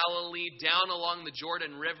in Galilee down along the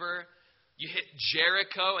Jordan River. You hit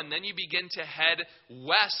Jericho, and then you begin to head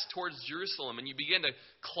west towards Jerusalem, and you begin to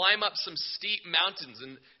climb up some steep mountains,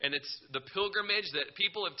 and it's the pilgrimage that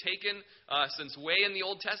people have taken since way in the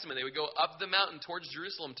Old Testament. They would go up the mountain towards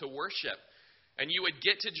Jerusalem to worship, and you would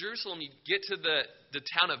get to Jerusalem. You'd get to the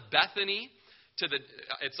town of Bethany.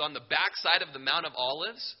 It's on the backside of the Mount of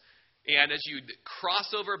Olives, and as you'd cross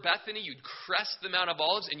over Bethany, you'd crest the Mount of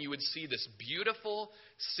Olives, and you would see this beautiful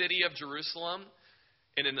city of Jerusalem.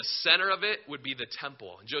 And in the center of it would be the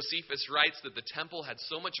temple. Josephus writes that the temple had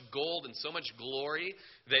so much gold and so much glory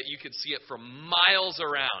that you could see it for miles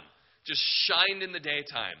around. just shined in the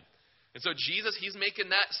daytime. And so Jesus, he's making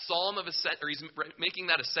that psalm of he's making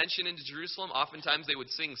that ascension into Jerusalem. Oftentimes they would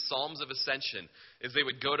sing psalms of ascension as they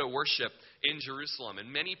would go to worship in Jerusalem.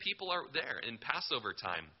 And many people are there in Passover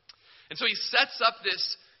time. And so he sets up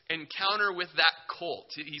this encounter with that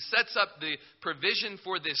colt. He sets up the provision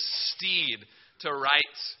for this steed to ride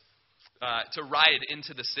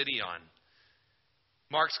into the city on.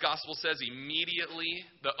 Mark's gospel says, immediately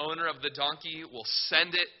the owner of the donkey will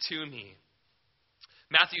send it to me.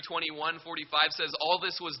 Matthew 21:45 says, all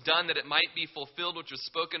this was done that it might be fulfilled, which was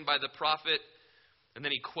spoken by the prophet. And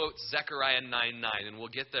then he quotes Zechariah 9:9, and we'll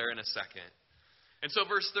get there in a second. And so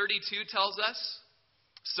verse 32 tells us,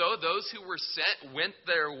 so those who were sent went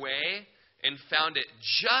their way and found it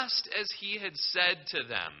just as he had said to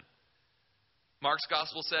them. Mark's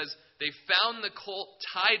gospel says, they found the colt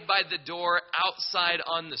tied by the door outside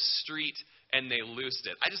on the street, and they loosed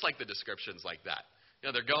it. I just like the descriptions like that. You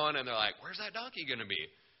know, they're going and they're like, where's that donkey going to be?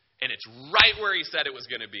 And it's right where he said it was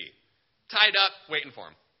going to be. Tied up, waiting for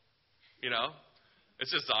him. You know? It's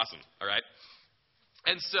just awesome, all right?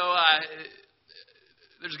 And so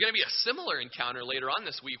there's going to be a similar encounter later on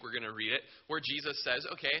this week. We're going to read it, where Jesus says,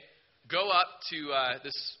 okay, go up to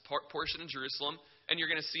this portion of Jerusalem, and you're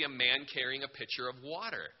going to see a man carrying a pitcher of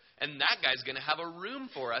water. And that guy's going to have a room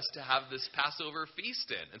for us to have this Passover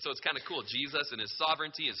feast in. And so it's kind of cool. Jesus and his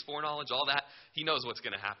sovereignty, his foreknowledge, all that, he knows what's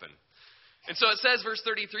going to happen. And so it says, verse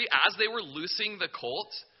 33, as they were loosing the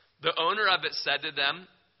colt, the owner of it said to them,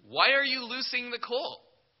 why are you loosing the colt?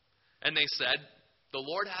 And they said, the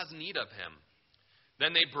Lord has need of him.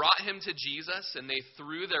 Then they brought him to Jesus, and they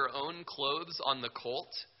threw their own clothes on the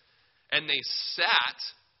colt, and they sat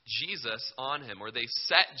Jesus on him, or they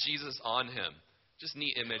set Jesus on him. Just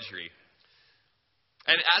neat imagery.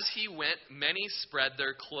 And as he went, many spread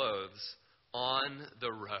their clothes on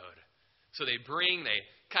the road. So they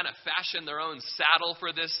kind of fashion their own saddle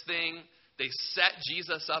for this thing. They set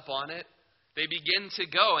Jesus up on it. They begin to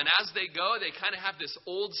go. And as they go, they kind of have this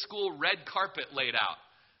old school red carpet laid out.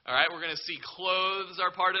 All right, we're going to see clothes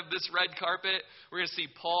are part of this red carpet. We're going to see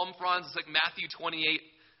palm fronds. It's like Matthew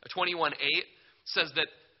 21:8 says that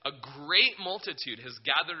a great multitude has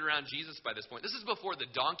gathered around Jesus by this point. This is before the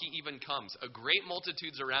donkey even comes. A great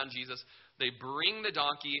multitude's around Jesus. They bring the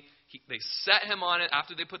donkey. They set him on it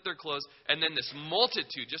after they put their clothes. And then this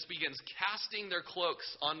multitude just begins casting their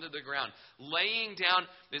cloaks onto the ground. Laying down,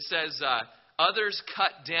 it says, others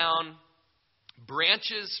cut down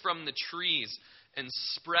branches from the trees and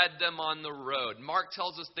spread them on the road. Mark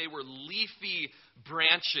tells us they were leafy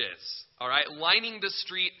branches, all right, lining the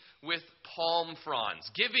street with palm fronds,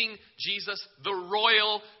 giving Jesus the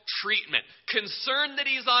royal treatment. Concerned that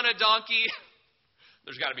he's on a donkey.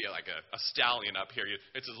 There's got to be like a stallion up here.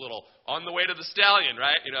 It's his little on the way to the stallion,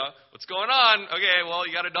 right? You know, what's going on? Okay, well,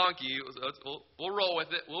 you got a donkey. We'll roll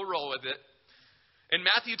with it. We'll roll with it. In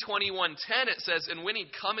Matthew 21:10, it says, and when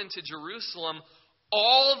he'd come into Jerusalem,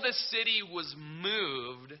 all the city was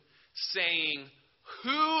moved, saying,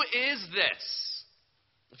 who is this?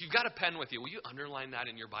 If you've got a pen with you, will you underline that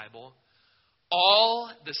in your Bible? All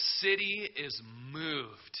the city is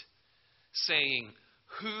moved, saying,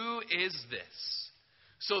 who is this?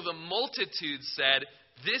 So the multitude said,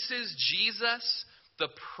 this is Jesus, the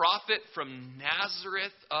prophet from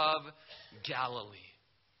Nazareth of Galilee.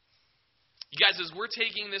 You guys, as we're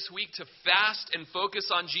taking this week to fast and focus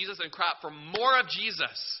on Jesus and cry out for more of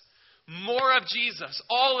Jesus,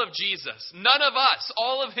 all of Jesus, none of us,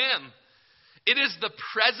 all of him. It is the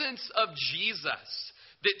presence of Jesus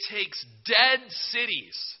that takes dead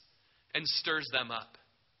cities and stirs them up.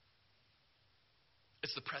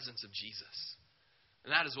 It's the presence of Jesus.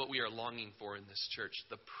 And that is what we are longing for in this church,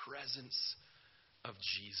 the presence of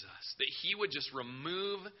Jesus. That he would just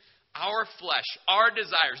remove our flesh, our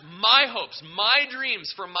desires, my hopes, my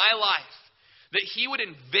dreams for my life. That he would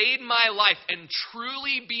invade my life and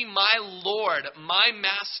truly be my Lord, my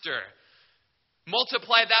master.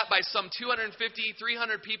 Multiply that by some 250,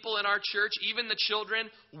 300 people in our church, even the children.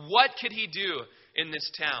 What could he do in this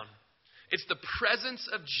town? It's the presence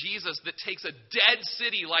of Jesus that takes a dead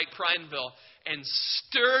city like Prineville and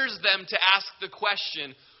stirs them to ask the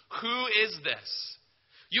question, who is this?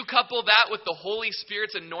 You couple that with the Holy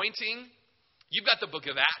Spirit's anointing, you've got the book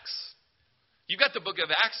of Acts. You've got the book of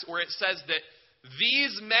Acts where it says that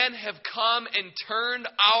these men have come and turned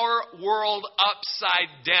our world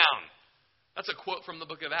upside down. That's a quote from the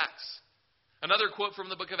book of Acts. Another quote from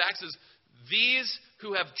the book of Acts is, these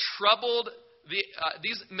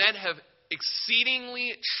men have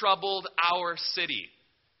exceedingly troubled our city.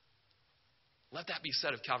 Let that be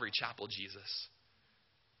said of Calvary Chapel, Jesus.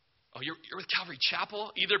 Oh, you're with Calvary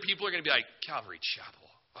Chapel? Either people are going to be like, Calvary Chapel.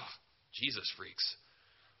 Oh, Jesus freaks.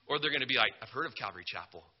 Or they're going to be like, I've heard of Calvary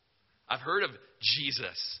Chapel. I've heard of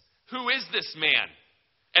Jesus. Who is this man?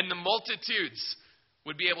 And the multitudes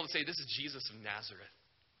would be able to say, this is Jesus of Nazareth.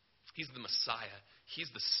 He's the Messiah. He's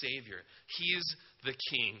the Savior. He's the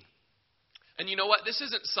King. And you know what? This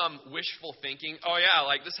isn't some wishful thinking. Oh yeah,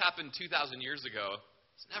 like this happened 2,000 years ago.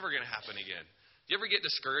 It's never going to happen again. Do you ever get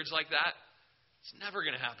discouraged like that? It's never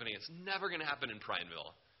going to happen again. It's never going to happen in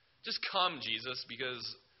Prineville. Just come, Jesus, because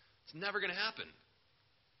it's never going to happen.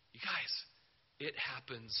 You guys, it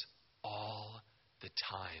happens all the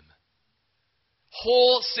time.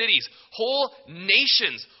 Whole cities, whole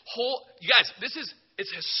nations, you guys,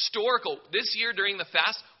 it's historical. This year during the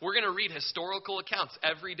fast, we're going to read historical accounts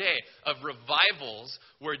every day of revivals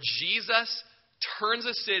where Jesus turns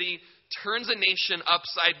a city, turns a nation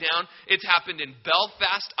upside down. It's happened in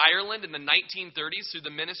Belfast, Ireland in the 1930s through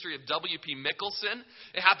the ministry of W.P. Mickelson.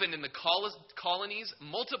 It happened in the colonies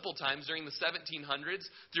multiple times during the 1700s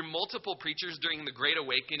through multiple preachers during the Great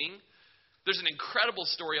Awakening. There's an incredible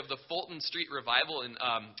story of the Fulton Street Revival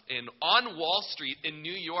on Wall Street in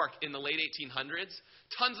New York in the late 1800s.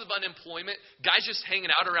 Tons of unemployment, guys just hanging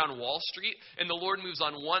out around Wall Street, and the Lord moves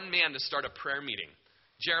on one man to start a prayer meeting.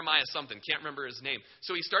 Jeremiah something, can't remember his name.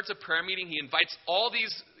 So he starts a prayer meeting. He invites all these,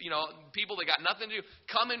 people that got nothing to do,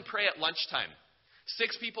 come and pray at lunchtime.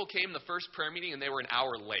 6 people came the first prayer meeting, and they were an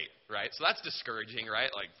hour late, right? So that's discouraging, right?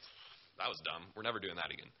 Like, that was dumb. We're never doing that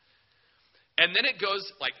again. And then it goes,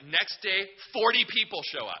 like, next day, 40 people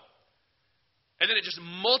show up. And then it just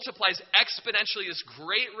multiplies exponentially. This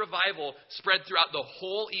great revival spread throughout the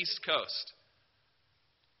whole East Coast.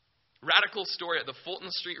 Radical story at the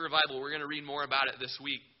Fulton Street Revival. We're going to read more about it this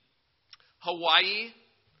week. Hawaii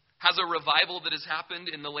has a revival that has happened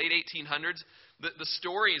in the late 1800s. The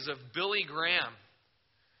stories of Billy Graham,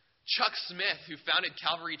 Chuck Smith, who founded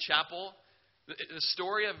Calvary Chapel. The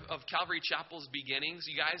story of Calvary Chapel's beginnings,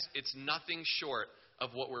 you guys, it's nothing short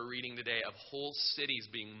of what we're reading today, of whole cities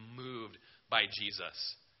being moved by Jesus.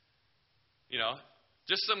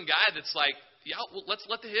 Just some guy that's like, yeah, well, let's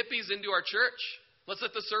let the hippies into our church. Let's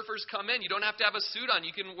let the surfers come in. You don't have to have a suit on.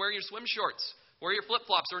 You can wear your swim shorts, wear your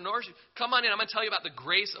flip-flops or North shoes. Come on in. I'm going to tell you about the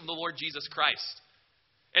grace of the Lord Jesus Christ.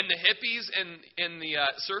 And the hippies and the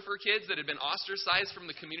surfer kids that had been ostracized from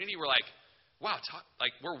the community were like, wow,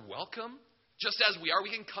 we're welcome just as we are.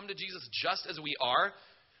 We can come to Jesus just as we are.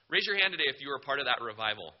 Raise your hand today if you were a part of that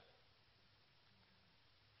revival.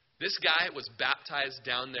 This guy was baptized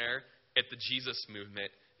down there at the Jesus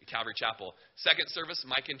movement at Calvary Chapel. Second service,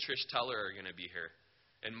 Mike and Trish Teller are going to be here.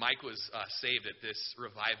 And Mike was saved at this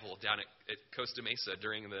revival down at Costa Mesa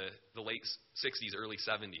during the late 60s, early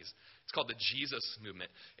 70s. It's called the Jesus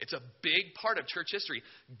movement. It's a big part of church history.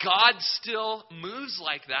 God still moves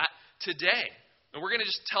like that today. And we're going to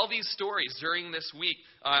just tell these stories during this week.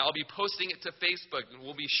 I'll be posting it to Facebook, and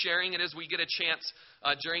we'll be sharing it as we get a chance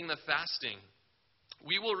during the fasting.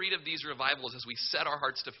 We will read of these revivals as we set our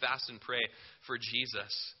hearts to fast and pray for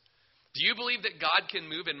Jesus. Do you believe that God can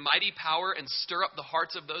move in mighty power and stir up the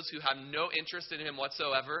hearts of those who have no interest in Him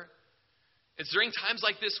whatsoever? It's during times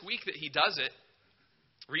like this week that He does it.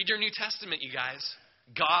 Read your New Testament, you guys.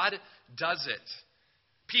 God does it.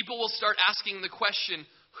 People will start asking the question,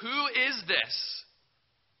 who is this?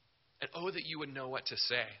 And oh, that you would know what to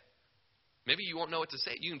say. Maybe you won't know what to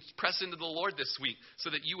say. You can press into the Lord this week so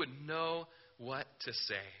that you would know what to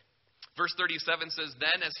say. Verse 37 says,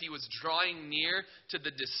 then as he was drawing near to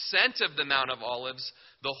the descent of the Mount of Olives,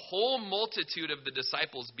 the whole multitude of the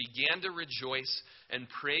disciples began to rejoice and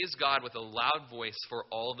praise God with a loud voice for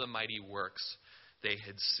all the mighty works they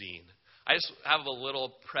had seen. I just have a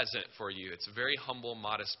little present for you. It's a very humble,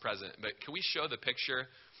 modest present. But can we show the picture?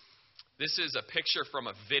 This is a picture from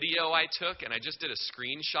a video I took, and I just did a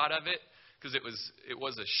screenshot of it because it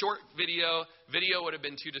was a short video. Video would have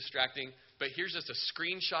been too distracting. But here's just a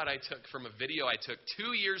screenshot I took from a video I took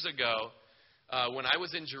 2 years ago when I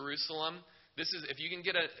was in Jerusalem. This is, if you can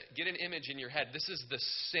get an image in your head, this is the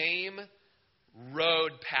same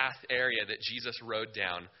road path area that Jesus rode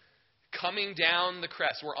down. Coming down the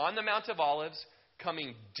crest. We're on the Mount of Olives,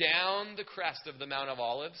 coming down the crest of the Mount of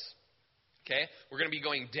Olives. Okay? We're going to be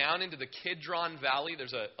going down into the Kidron Valley.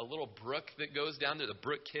 There's a little brook that goes down to the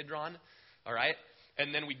brook Kidron. All right?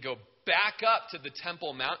 And then we go back up to the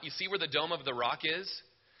Temple Mount. You see where the Dome of the Rock is?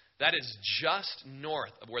 That is just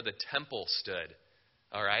north of where the temple stood.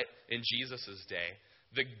 All right? In Jesus' day.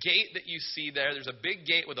 The gate that you see there's a big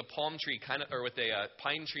gate with a palm tree with a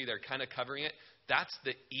pine tree there kind of covering it. That's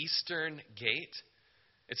the eastern gate.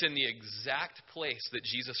 It's in the exact place that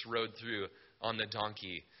Jesus rode through on the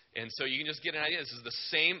donkey. And so you can just get an idea. This is the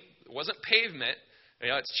same, it wasn't pavement.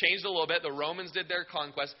 It's changed a little bit. The Romans did their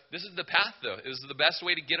conquest. This is the path, though. It was the best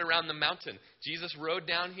way to get around the mountain. Jesus rode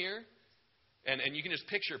down here, and you can just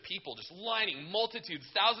picture people just lining, multitudes,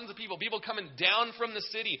 thousands of people coming down from the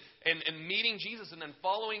city and meeting Jesus and then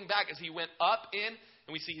following back as he went up in.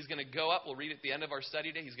 And we see he's going to go up. We'll read at the end of our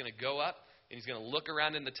study day. He's going to go up, and he's going to look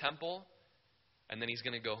around in the temple, and then he's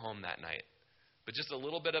going to go home that night. But just a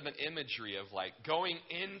little bit of an imagery of like going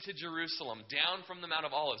into Jerusalem, down from the Mount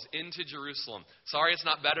of Olives into Jerusalem. Sorry it's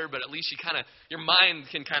not better, but at least your mind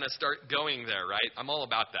can kind of start going there, right? I'm all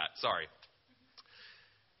about that. Sorry.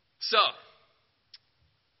 So,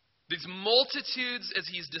 these multitudes, as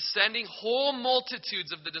he's descending, whole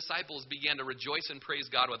multitudes of the disciples began to rejoice and praise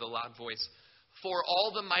God with a loud voice for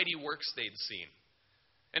all the mighty works they'd seen.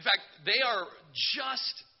 In fact, they are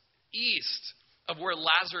just east of where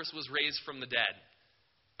Lazarus was raised from the dead.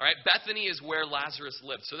 All right, Bethany is where Lazarus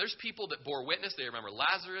lived. So there's people that bore witness. They remember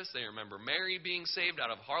Lazarus. They remember Mary being saved out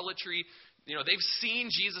of harlotry. They've seen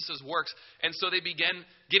Jesus' works. And so they began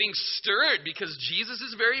getting stirred because Jesus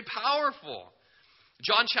is very powerful.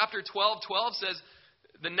 John chapter 12:12 says,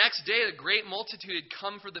 the next day a great multitude had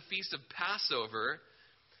come for the feast of Passover.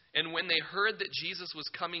 And when they heard that Jesus was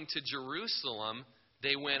coming to Jerusalem,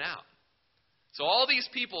 they went out. So all these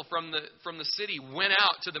people from the city went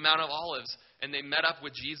out to the Mount of Olives, and they met up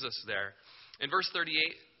with Jesus there. In verse 38,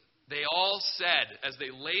 they all said, as they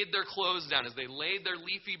laid their clothes down, as they laid their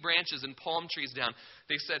leafy branches and palm trees down,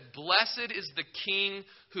 they said, "Blessed is the King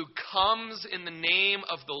who comes in the name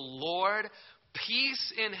of the Lord,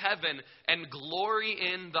 peace in heaven and glory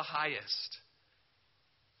in the highest."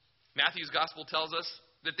 Matthew's gospel tells us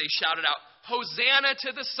that they shouted out, "Hosanna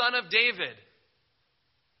to the Son of David."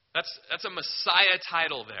 That's a Messiah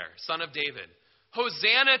title there, Son of David.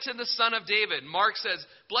 Hosanna to the Son of David. Mark says,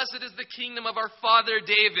 "Blessed is the kingdom of our father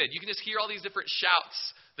David." You can just hear all these different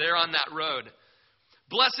shouts there on that road.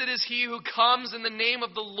 "Blessed is he who comes in the name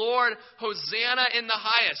of the Lord. Hosanna in the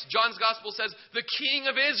highest." John's gospel says, "The King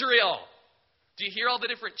of Israel." Do you hear all the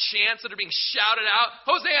different chants that are being shouted out?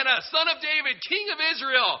 Hosanna, Son of David, King of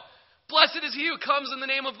Israel. Blessed is he who comes in the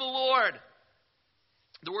name of the Lord.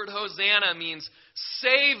 The word Hosanna means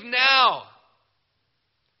save now.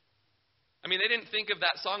 I mean, they didn't think of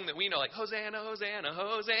that song that we know, like Hosanna, Hosanna,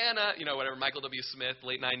 Hosanna. Whatever, Michael W. Smith,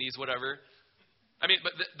 late 90s, whatever. I mean,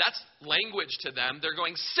 but that's language to them. They're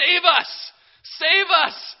going, save us! Save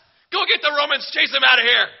us! Go get the Romans, chase them out of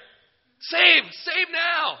here! Save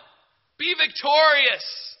now! Be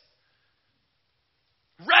victorious!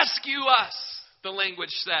 Rescue us, the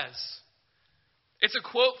language says. It's a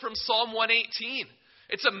quote from Psalm 118.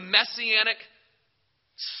 It's a messianic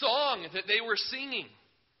song that they were singing.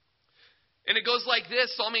 And it goes like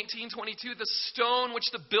this, Psalm 18:22, "The stone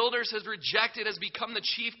which the builders has rejected has become the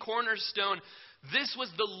chief cornerstone. This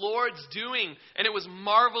was the Lord's doing, and it was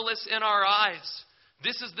marvelous in our eyes.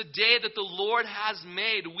 This is the day that the Lord has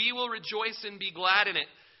made. We will rejoice and be glad in it.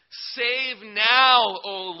 Save now,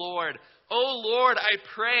 O Lord. O Lord, I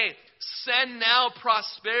pray, send now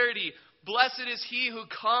prosperity. Blessed is he who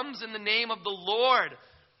comes in the name of the Lord.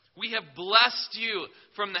 We have blessed you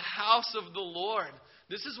from the house of the Lord."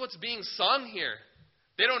 This is what's being sung here.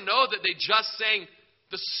 They don't know that they just sang,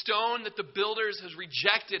 the stone that the builders has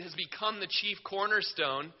rejected has become the chief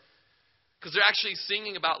cornerstone, because they're actually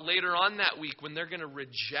singing about later on that week when they're going to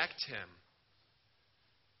reject him.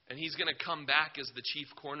 And he's going to come back as the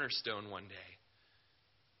chief cornerstone one day.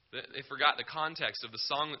 They forgot the context of the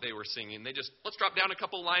song that they were singing. Let's drop down a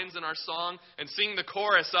couple lines in our song and sing the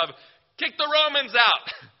chorus of, "Kick the Romans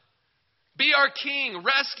out. Be our king.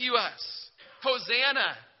 Rescue us.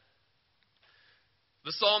 Hosanna."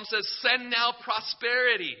 The psalm says, "Send now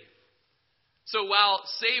prosperity." So while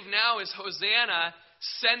save now is Hosanna,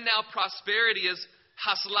 send now prosperity is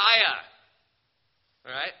Haslaya.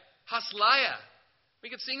 All right? Haslaya. We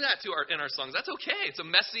could sing that in our songs. That's okay. It's a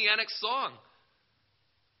messianic song.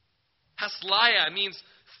 Haslaya means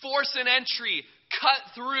force an entry,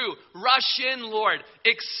 cut through, rush in, Lord,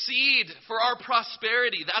 exceed for our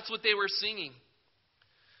prosperity. That's what they were singing.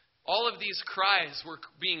 All of these cries were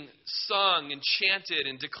being sung and chanted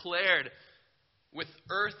and declared with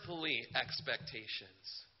earthly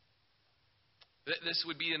expectations. This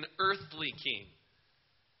would be an earthly king.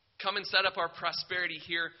 Come and set up our prosperity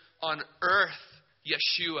here on earth,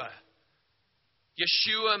 Yeshua.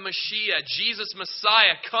 Yeshua Mashiach, Jesus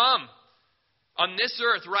Messiah, come. On this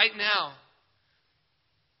earth right now,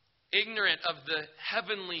 ignorant of the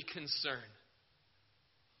heavenly concern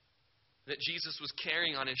that Jesus was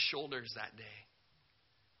carrying on his shoulders that day.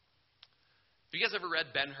 Have you guys ever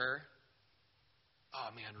read Ben-Hur?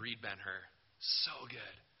 Oh man, read Ben-Hur. So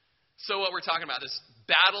good. So what we're talking about, this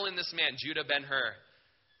battle in this man, Judah Ben-Hur.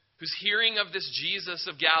 who's hearing of this Jesus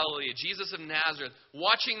of Galilee, Jesus of Nazareth,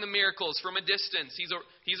 watching the miracles from a distance. He's a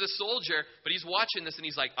soldier, but he's watching this and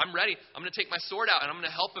he's like, I'm ready. I'm going to take my sword out and I'm going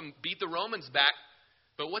to help him beat the Romans back.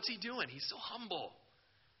 But what's he doing? He's so humble.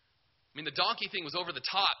 I mean, the donkey thing was over the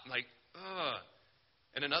top. Like, ugh.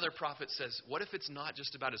 And another prophet says, what if it's not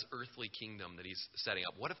just about his earthly kingdom that he's setting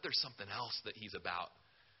up? What if there's something else that he's about?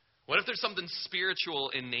 What if there's something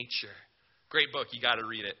spiritual in nature? Great book. You got to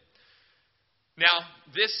read it. Now,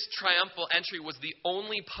 this triumphal entry was the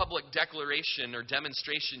only public declaration or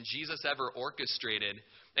demonstration Jesus ever orchestrated,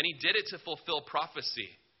 and he did it to fulfill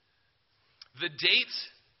prophecy. The date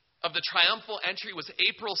of the triumphal entry was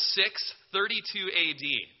April 6, 32 AD.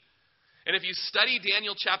 And if you study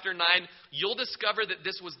Daniel chapter 9, you'll discover that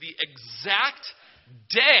this was the exact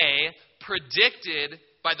day predicted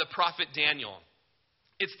by the prophet Daniel.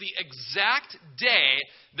 It's the exact day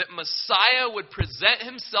that Messiah would present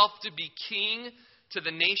himself to be king to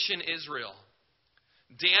the nation Israel.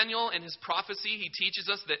 Daniel, in his prophecy, he teaches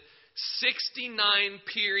us that 69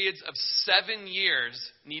 periods of 7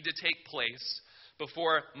 years need to take place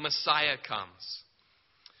before Messiah comes.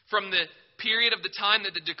 From the period of the time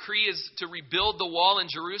that the decree is to rebuild the wall in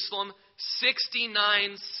Jerusalem,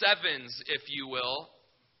 69 sevens, if you will,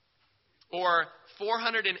 or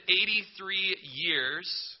 483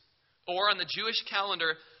 years, or on the Jewish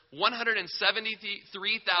calendar,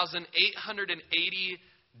 173,880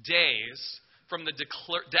 days from the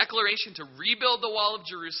declaration to rebuild the wall of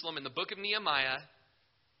Jerusalem in the book of Nehemiah.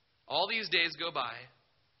 All these days go by,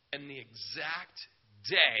 and the exact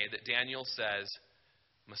day that Daniel says,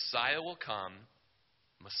 Messiah will come,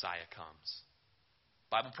 Messiah comes.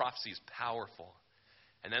 Bible prophecy is powerful.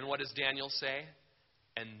 And then what does Daniel say?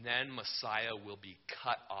 And then Messiah will be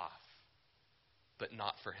cut off, but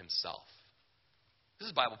not for himself. This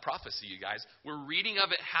is Bible prophecy, you guys. We're reading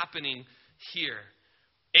of it happening here.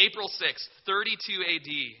 April 6th, 32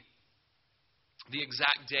 AD, the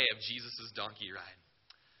exact day of Jesus' donkey ride.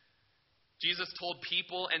 Jesus told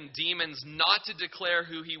people and demons not to declare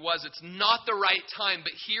who he was. It's not the right time,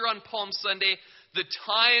 but here on Palm Sunday, the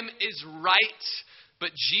time is right.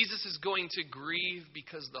 But Jesus is going to grieve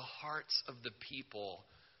because the hearts of the people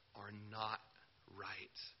are not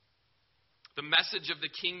right. The message of the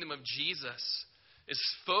kingdom of Jesus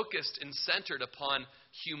is focused and centered upon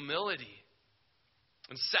humility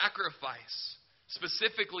and sacrifice,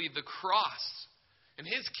 specifically the cross. And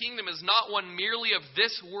his kingdom is not one merely of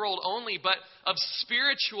this world only, but of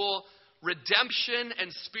spiritual redemption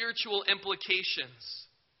and spiritual implications.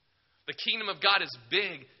 The kingdom of God is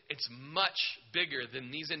big. It's much bigger than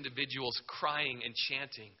these individuals crying and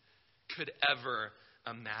chanting could ever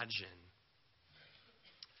imagine.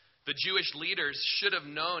 The Jewish leaders should have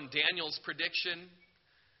known Daniel's prediction.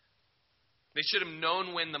 They should have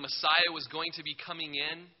known when the Messiah was going to be coming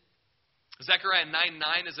in. Zechariah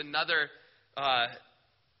 9:9 is another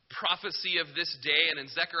prophecy of this day. And in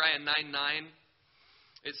Zechariah 9:9,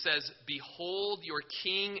 it says, Behold, your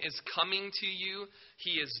king is coming to you.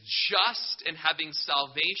 He is just and having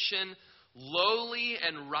salvation, lowly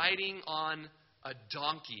and riding on a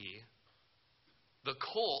donkey, the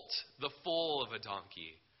colt, the foal of a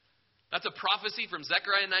donkey. That's a prophecy from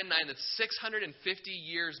Zechariah 9:9 that's 650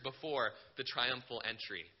 years before the triumphal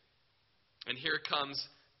entry. And here comes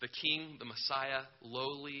the king, the Messiah,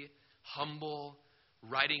 lowly, humble,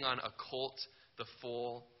 riding on a colt, the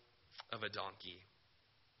foal of a donkey.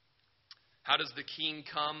 How does the king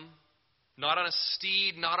come? Not on a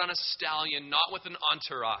steed, not on a stallion, not with an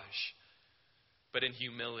entourage, but in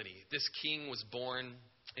humility. This king was born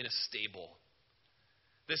in a stable.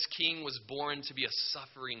 This king was born to be a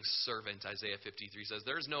suffering servant, Isaiah 53 says.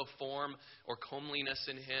 There is no form or comeliness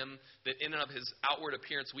in him that in and of his outward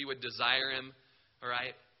appearance we would desire him. All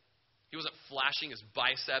right? He wasn't flashing his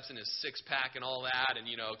biceps and his six-pack and all that and,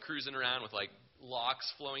 cruising around with like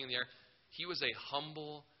locks flowing in the air. He was a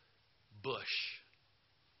humble bush.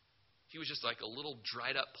 He was just like a little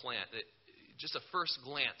dried up plant that just a first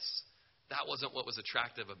glance, that wasn't what was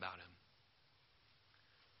attractive about him.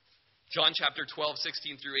 John chapter 12,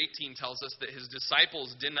 16 through 18 tells us that his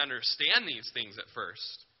disciples didn't understand these things at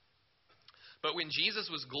first. But when Jesus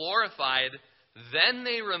was glorified, then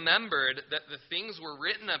they remembered that the things were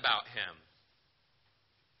written about him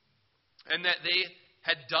and that they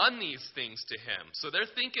had done these things to him. So they're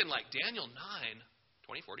thinking like Daniel 9,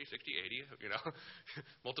 20, 40, 60, 80,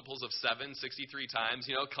 multiples of 7, 63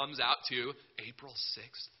 times, comes out to April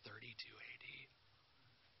 6th, 32 AD.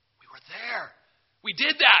 We were there. We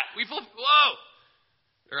did that. Whoa.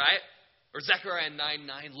 All right? Or Zechariah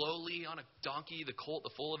 9:9, lowly on a donkey, the colt,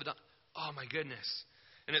 the foal of a donkey. Oh, my goodness.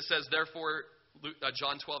 And it says, therefore,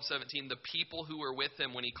 John 12:17, the people who were with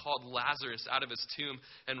him when he called Lazarus out of his tomb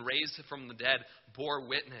and raised him from the dead bore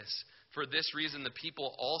witness. For this reason, the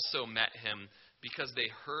people also met him, because they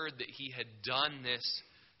heard that he had done this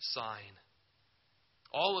sign.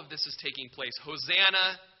 All of this is taking place.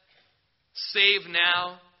 Hosanna, save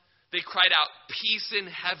now. They cried out, peace in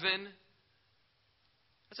heaven.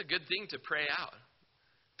 That's a good thing to pray out.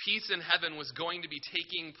 Peace in heaven was going to be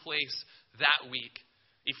taking place that week.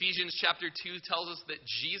 Ephesians chapter 2 tells us that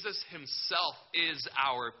Jesus himself is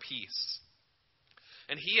our peace.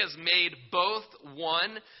 And he has made both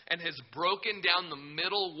one and has broken down the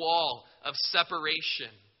middle wall of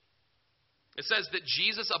separation. It says that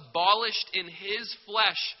Jesus abolished in his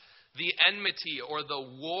flesh the enmity or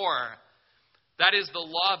the war. That is the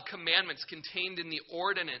law of commandments contained in the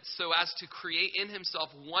ordinance, so as to create in himself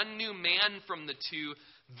one new man from the two,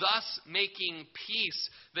 thus making peace,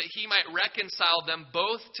 that he might reconcile them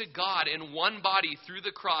both to God in one body through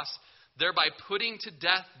the cross, thereby putting to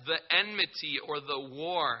death the enmity or the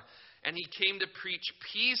war. And he came to preach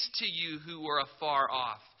peace to you who were afar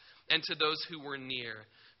off, and to those who were near.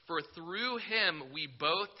 For through him we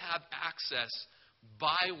both have access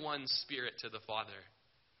by one Spirit to the Father.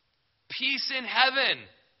 Peace in heaven.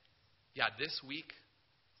 Yeah, this week,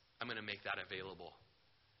 I'm going to make that available.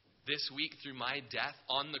 This week, through my death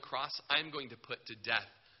on the cross, I'm going to put to death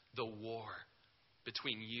the war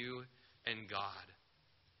between you and God.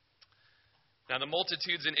 Now, the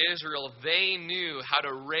multitudes in Israel, they knew how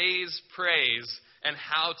to raise praise and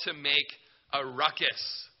how to make a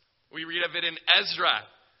ruckus. We read of it in Ezra.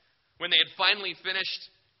 When they had finally finished,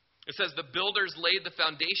 it says, the builders laid the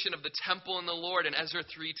foundation of the temple in the Lord in Ezra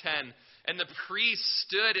 3:10. And the priests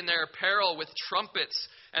stood in their apparel with trumpets,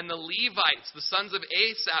 and the Levites, the sons of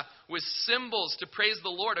Asaph, with cymbals to praise the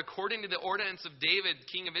Lord according to the ordinance of David,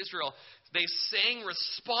 king of Israel. They sang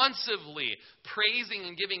responsively, praising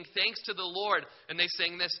and giving thanks to the Lord. And they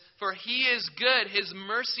sang this, for he is good, his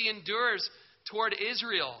mercy endures toward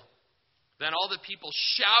Israel. Then all the people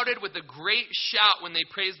shouted with a great shout when they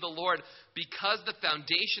praised the Lord, because the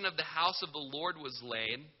foundation of the house of the Lord was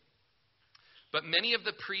laid. But many of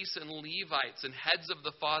the priests and Levites and heads of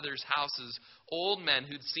the fathers' houses, old men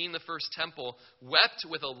who'd seen the first temple, wept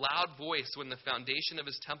with a loud voice when the foundation of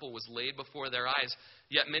his temple was laid before their eyes.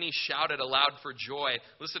 Yet many shouted aloud for joy.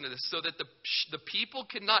 Listen to this. So that the people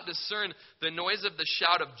could not discern the noise of the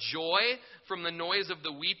shout of joy from the noise of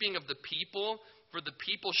the weeping of the people. For the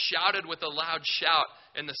people shouted with a loud shout,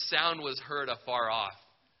 and the sound was heard afar off.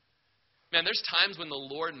 Man, there's times when the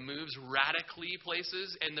Lord moves radically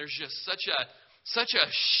places, and there's just such a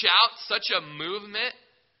shout, such a movement,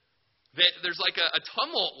 that there's like a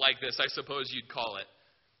tumult like this, I suppose you'd call it.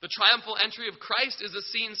 The triumphal entry of Christ is a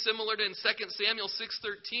scene similar to in 2 Samuel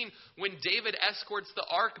 6:13, when David escorts the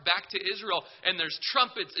ark back to Israel, and there's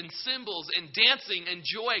trumpets and cymbals and dancing and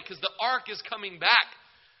joy because the ark is coming back.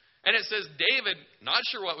 And it says David, not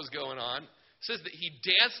sure what was going on, says that he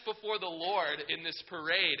danced before the Lord in this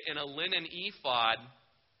parade in a linen ephod,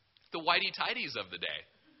 the whitey-tidies of the day.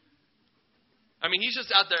 I mean, he's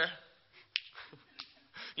just out there,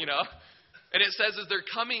 And it says as they're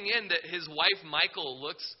coming in that his wife Michal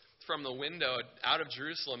looks from the window out of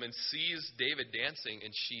Jerusalem and sees David dancing,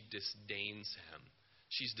 and she disdains him.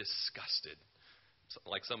 She's disgusted.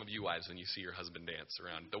 Like some of you wives when you see your husband dance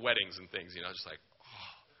around the weddings and things, just like,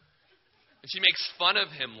 oh. And she makes fun of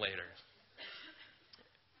him later.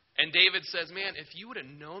 And David says, man, if you would have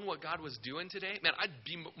known what God was doing today, man, I'd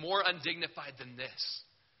be more undignified than this.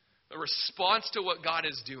 A response to what God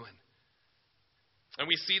is doing. And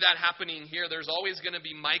we see that happening here. There's always going to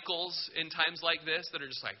be Michals in times like this that are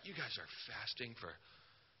just like, you guys are fasting for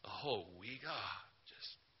a whole week.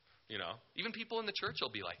 Even people in the church will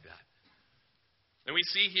be like that. And we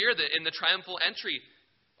see here that in the triumphal entry,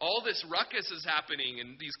 all this ruckus is happening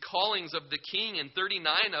and these callings of the king. In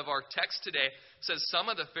 39 of our text today says some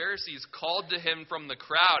of the Pharisees called to him from the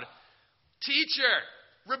crowd, "Teacher,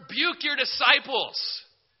 rebuke your disciples.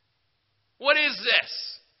 What is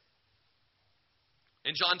this?"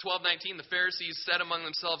 In John 12:19, the Pharisees said among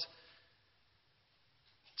themselves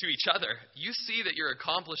to each other, "You see that you're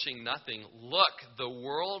accomplishing nothing. Look, the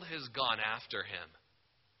world has gone after him."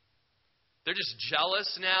 They're just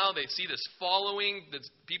jealous now. They see this following, that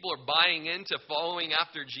people are buying into following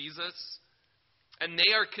after Jesus. And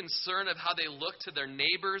they are concerned of how they look to their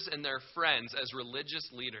neighbors and their friends as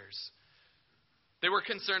religious leaders. They were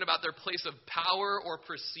concerned about their place of power or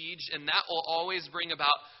prestige, and that will always bring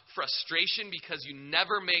about frustration because you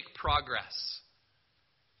never make progress.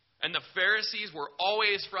 And the Pharisees were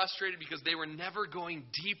always frustrated because they were never going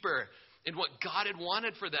deeper in what God had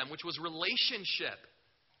wanted for them, which was relationship.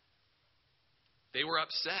 They were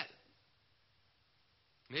upset.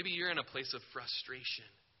 Maybe you're in a place of frustration.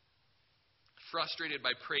 Frustrated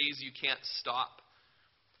by praise you can't stop.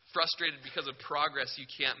 Frustrated because of progress you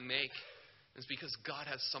can't make. It's because God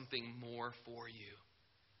has something more for you.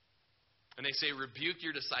 And they say, rebuke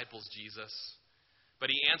your disciples, Jesus. But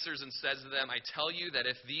he answers and says to them, I tell you that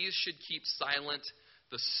if these should keep silent,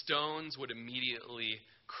 the stones would immediately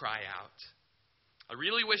cry out. I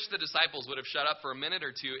really wish the disciples would have shut up for a minute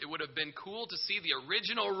or two. It would have been cool to see the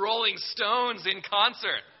original Rolling Stones in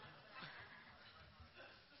concert.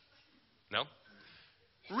 No?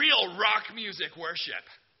 Real rock music worship.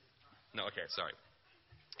 No, okay, sorry.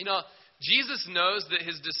 You know, Jesus knows that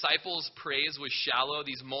his disciples' praise was shallow,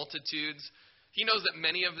 these multitudes. He knows that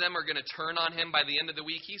many of them are going to turn on him by the end of the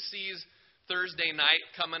week. He sees Thursday night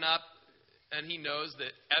coming up, and he knows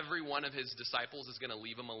that every one of his disciples is going to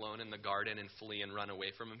leave him alone in the garden and flee and run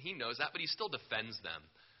away from him. He knows that, but he still defends them.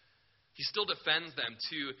 He still defends them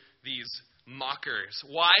to these mockers.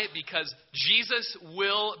 Why? Because Jesus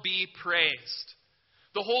will be praised.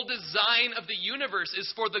 The whole design of the universe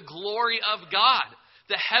is for the glory of God.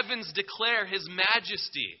 The heavens declare his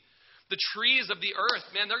majesty. The trees of the earth,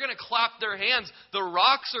 man, they're going to clap their hands. The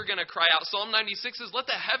rocks are going to cry out. Psalm 96 says, let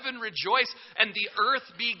the heaven rejoice and the earth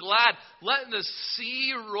be glad. Let the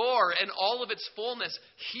sea roar and all of its fullness.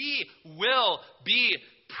 He will be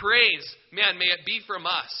praised. Man, may it be from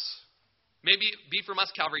us. Maybe it be from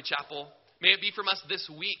us, Calvary Chapel. May it be from us this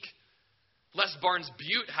week. Lest Barnes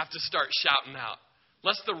Butte have to start shouting out.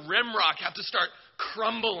 Lest the Rimrock have to start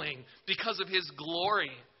crumbling because of his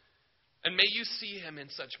glory. And may you see him in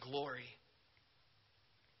such glory.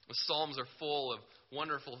 The Psalms are full of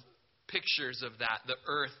wonderful pictures of that. The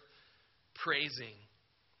earth praising.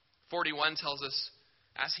 41 tells us,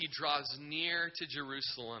 as he draws near to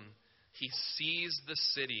Jerusalem, he sees the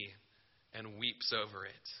city and weeps over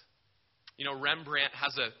it. You know, Rembrandt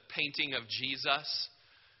has a painting of Jesus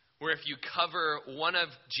where if you cover one of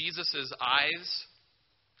Jesus' eyes,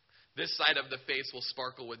 this side of the face will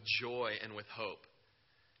sparkle with joy and with hope.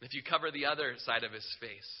 And if you cover the other side of his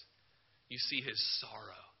face, you see his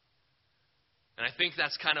sorrow. And I think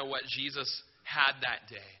that's kind of what Jesus had that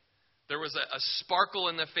day. There was a sparkle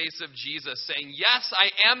in the face of Jesus saying, yes,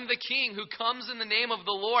 I am the King who comes in the name of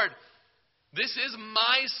the Lord. This is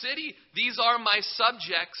my city. These are my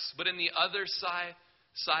subjects. But in the other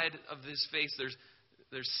side of his face,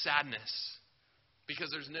 there's sadness. Because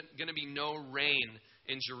there's going to be no rain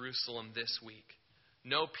in Jerusalem this week.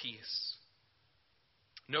 No peace.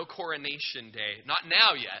 No coronation day. Not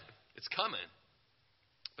now yet. It's coming.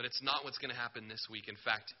 But it's not what's going to happen this week. In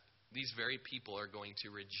fact, these very people are going to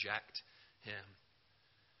reject him.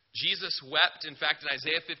 Jesus wept. In fact, in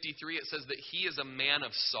Isaiah 53, it says that he is a man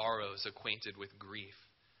of sorrows, acquainted with grief.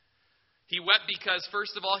 He wept because,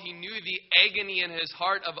 first of all, he knew the agony in his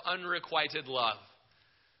heart of unrequited love.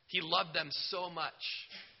 He loved them so much,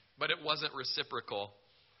 but it wasn't reciprocal.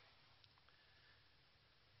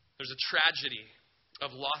 There's a tragedy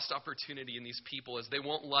of lost opportunity in these people as they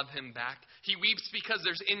won't love him back. He weeps because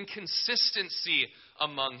there's inconsistency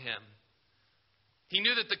among him. He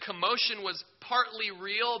knew that the commotion was partly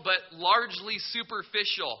real, but largely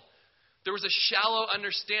superficial. There was a shallow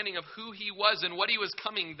understanding of who he was and what he was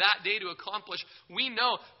coming that day to accomplish. We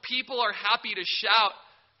know people are happy to shout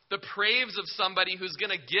the praise of somebody who's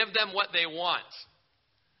going to give them what they want.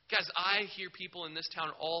 Guys, I hear people in this town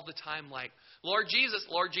all the time like, Lord Jesus,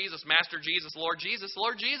 Master Jesus, Lord Jesus,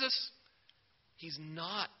 Lord Jesus. He's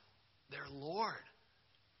not their Lord.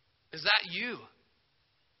 Is that you?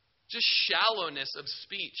 Just shallowness of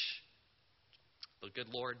speech. The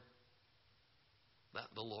good Lord.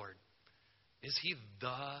 The Lord. Is he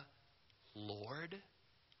the Lord?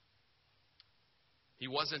 He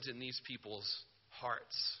wasn't in these people's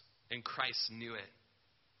hearts, and Christ knew it.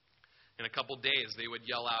 In a couple days, they would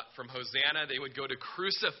yell out from Hosanna, they would go to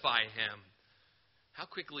crucify him. How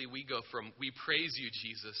quickly we go from, we praise you,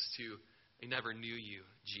 Jesus, to, I never knew you,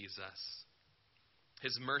 Jesus.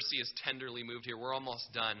 His mercy is tenderly moved here. We're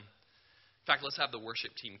almost done. In fact, let's have the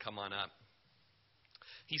worship team come on up.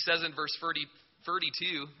 He says in verse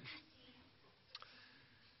 32,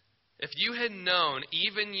 if you had known,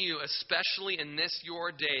 even you, especially in this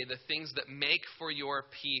your day, the things that make for your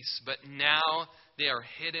peace, but now they are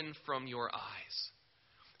hidden from your eyes.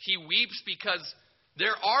 He weeps because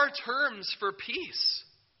there are terms for peace.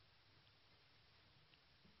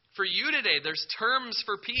 For you today, there's terms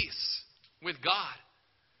for peace with God.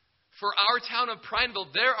 For our town of Prineville,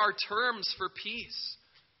 there are terms for peace.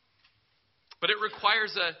 But it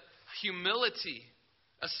requires a humility,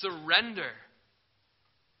 a surrender,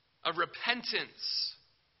 a repentance.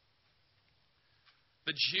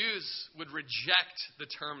 The Jews would reject the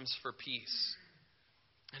terms for peace.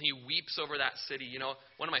 And he weeps over that city. You know,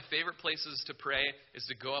 one of my favorite places to pray is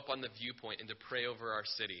to go up on the viewpoint and to pray over our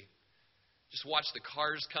city. Just watch the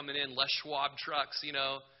cars coming in, Les Schwab trucks, you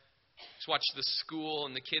know. Just watch the school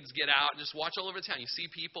and the kids get out. Just watch all over town. You see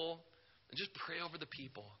people, and just pray over the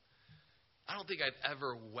people. I don't think I've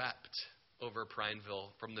ever wept over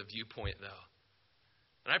Prineville from the viewpoint, though.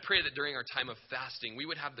 And I pray that during our time of fasting, we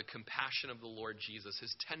would have the compassion of the Lord Jesus,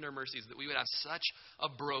 his tender mercies, that we would have such a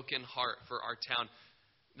broken heart for our town,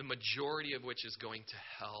 the majority of which is going to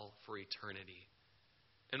hell for eternity.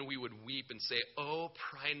 And we would weep and say, "Oh,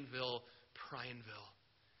 Prineville, Prineville,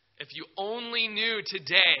 if you only knew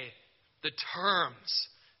today the terms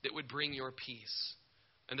that would bring your peace,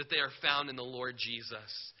 and that they are found in the Lord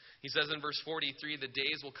Jesus." He says in verse 43, "The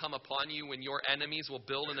days will come upon you when your enemies will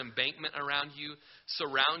build an embankment around you,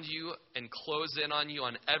 surround you, and close in on you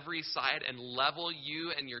on every side, and level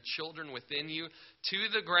you and your children within you to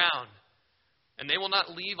the ground. And they will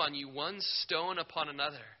not leave on you one stone upon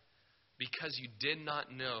another, because you did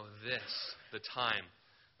not know this, the time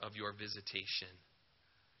of your visitation."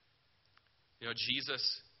 You know,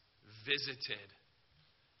 Jesus visited.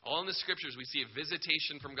 All in the scriptures, we see a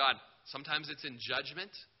visitation from God. Sometimes it's in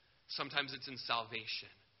judgment. Sometimes it's in salvation.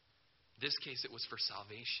 In this case, it was for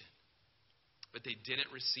salvation. But they didn't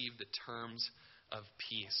receive the terms of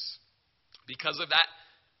peace. Because of that,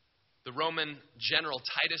 the Roman general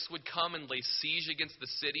Titus would come and lay siege against the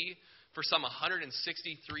city for some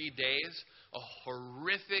 163 days. A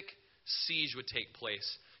horrific siege would take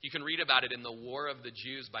place. You can read about it in The War of the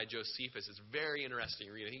Jews by Josephus. It's very interesting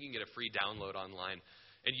to read. I think you can get a free download online.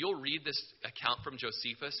 And you'll read this account from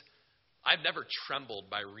Josephus. I've never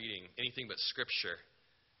trembled by reading anything but Scripture.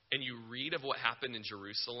 And you read of what happened in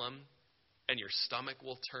Jerusalem, and your stomach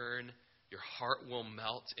will turn, your heart will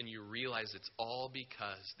melt, and you realize it's all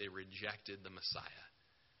because they rejected the Messiah.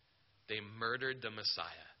 They murdered the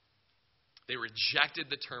Messiah. They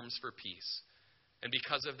rejected the terms for peace. And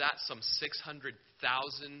because of that, some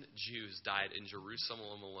 600,000 Jews died in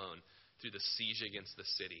Jerusalem alone through the siege against the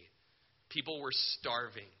city. People were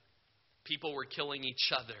starving. People were killing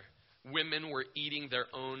each other. Women were eating their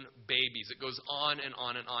own babies. It goes on and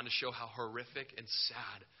on and on to show how horrific and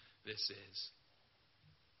sad this is.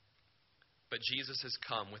 But Jesus has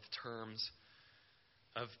come with terms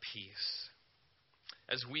of peace.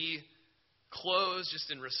 As we close, just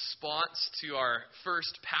in response to our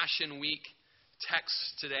first Passion Week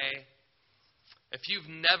text today, if you've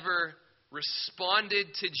never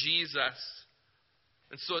responded to Jesus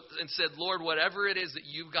and said, "Lord, whatever it is that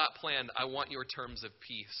you've got planned, I want your terms of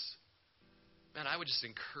peace," man, I would just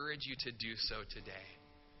encourage you to do so today.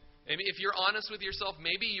 And if you're honest with yourself,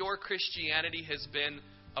 maybe your Christianity has been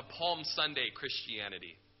a Palm Sunday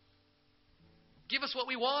Christianity. Give us what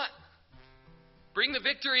we want. Bring the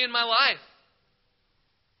victory in my life.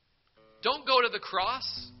 Don't go to the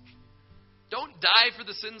cross. Don't die for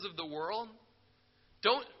the sins of the world.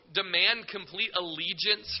 Don't demand complete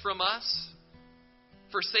allegiance from us.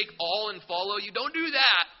 Forsake all and follow you. Don't do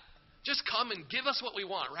that. Just come and give us what we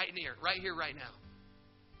want right here, right now.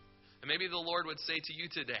 And maybe the Lord would say to you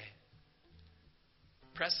today,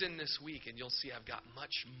 press in this week and you'll see I've got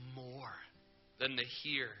much more than the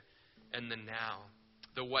here and the now,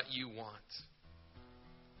 the what you want.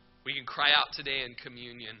 We can cry out today in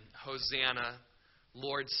communion, Hosanna,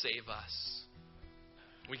 Lord save us.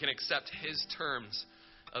 We can accept his terms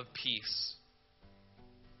of peace.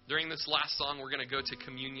 During this last song, we're going to go to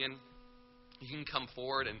communion. You can come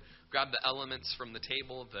forward and grab the elements from the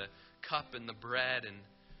table, the cup and the bread.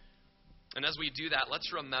 And as we do that,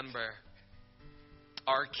 let's remember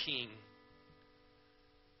our King.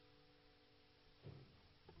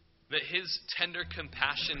 That his tender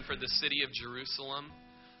compassion for the city of Jerusalem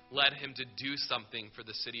led him to do something for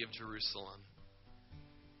the city of Jerusalem,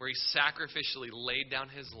 where he sacrificially laid down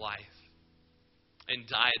his life and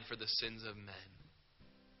died for the sins of men.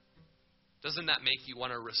 Doesn't that make you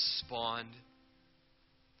want to respond?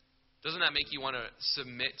 Doesn't that make you want to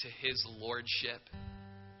submit to his lordship,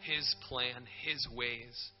 his plan, his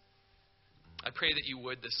ways? I pray that you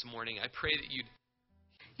would this morning. I pray that you'd.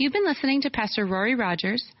 You've been listening to Pastor Rory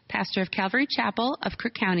Rodgers, pastor of Calvary Chapel of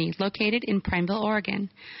Crook County, located in Prineville, Oregon.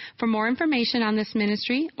 For more information on this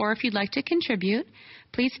ministry, or if you'd like to contribute,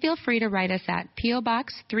 please feel free to write us at P.O.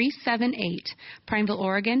 Box 378, Prineville,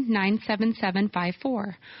 Oregon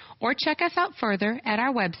 97754, or check us out further at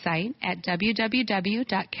our website at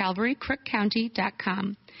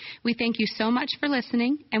www.calvarycrookcounty.com. We thank you so much for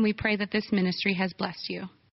listening, and we pray that this ministry has blessed you.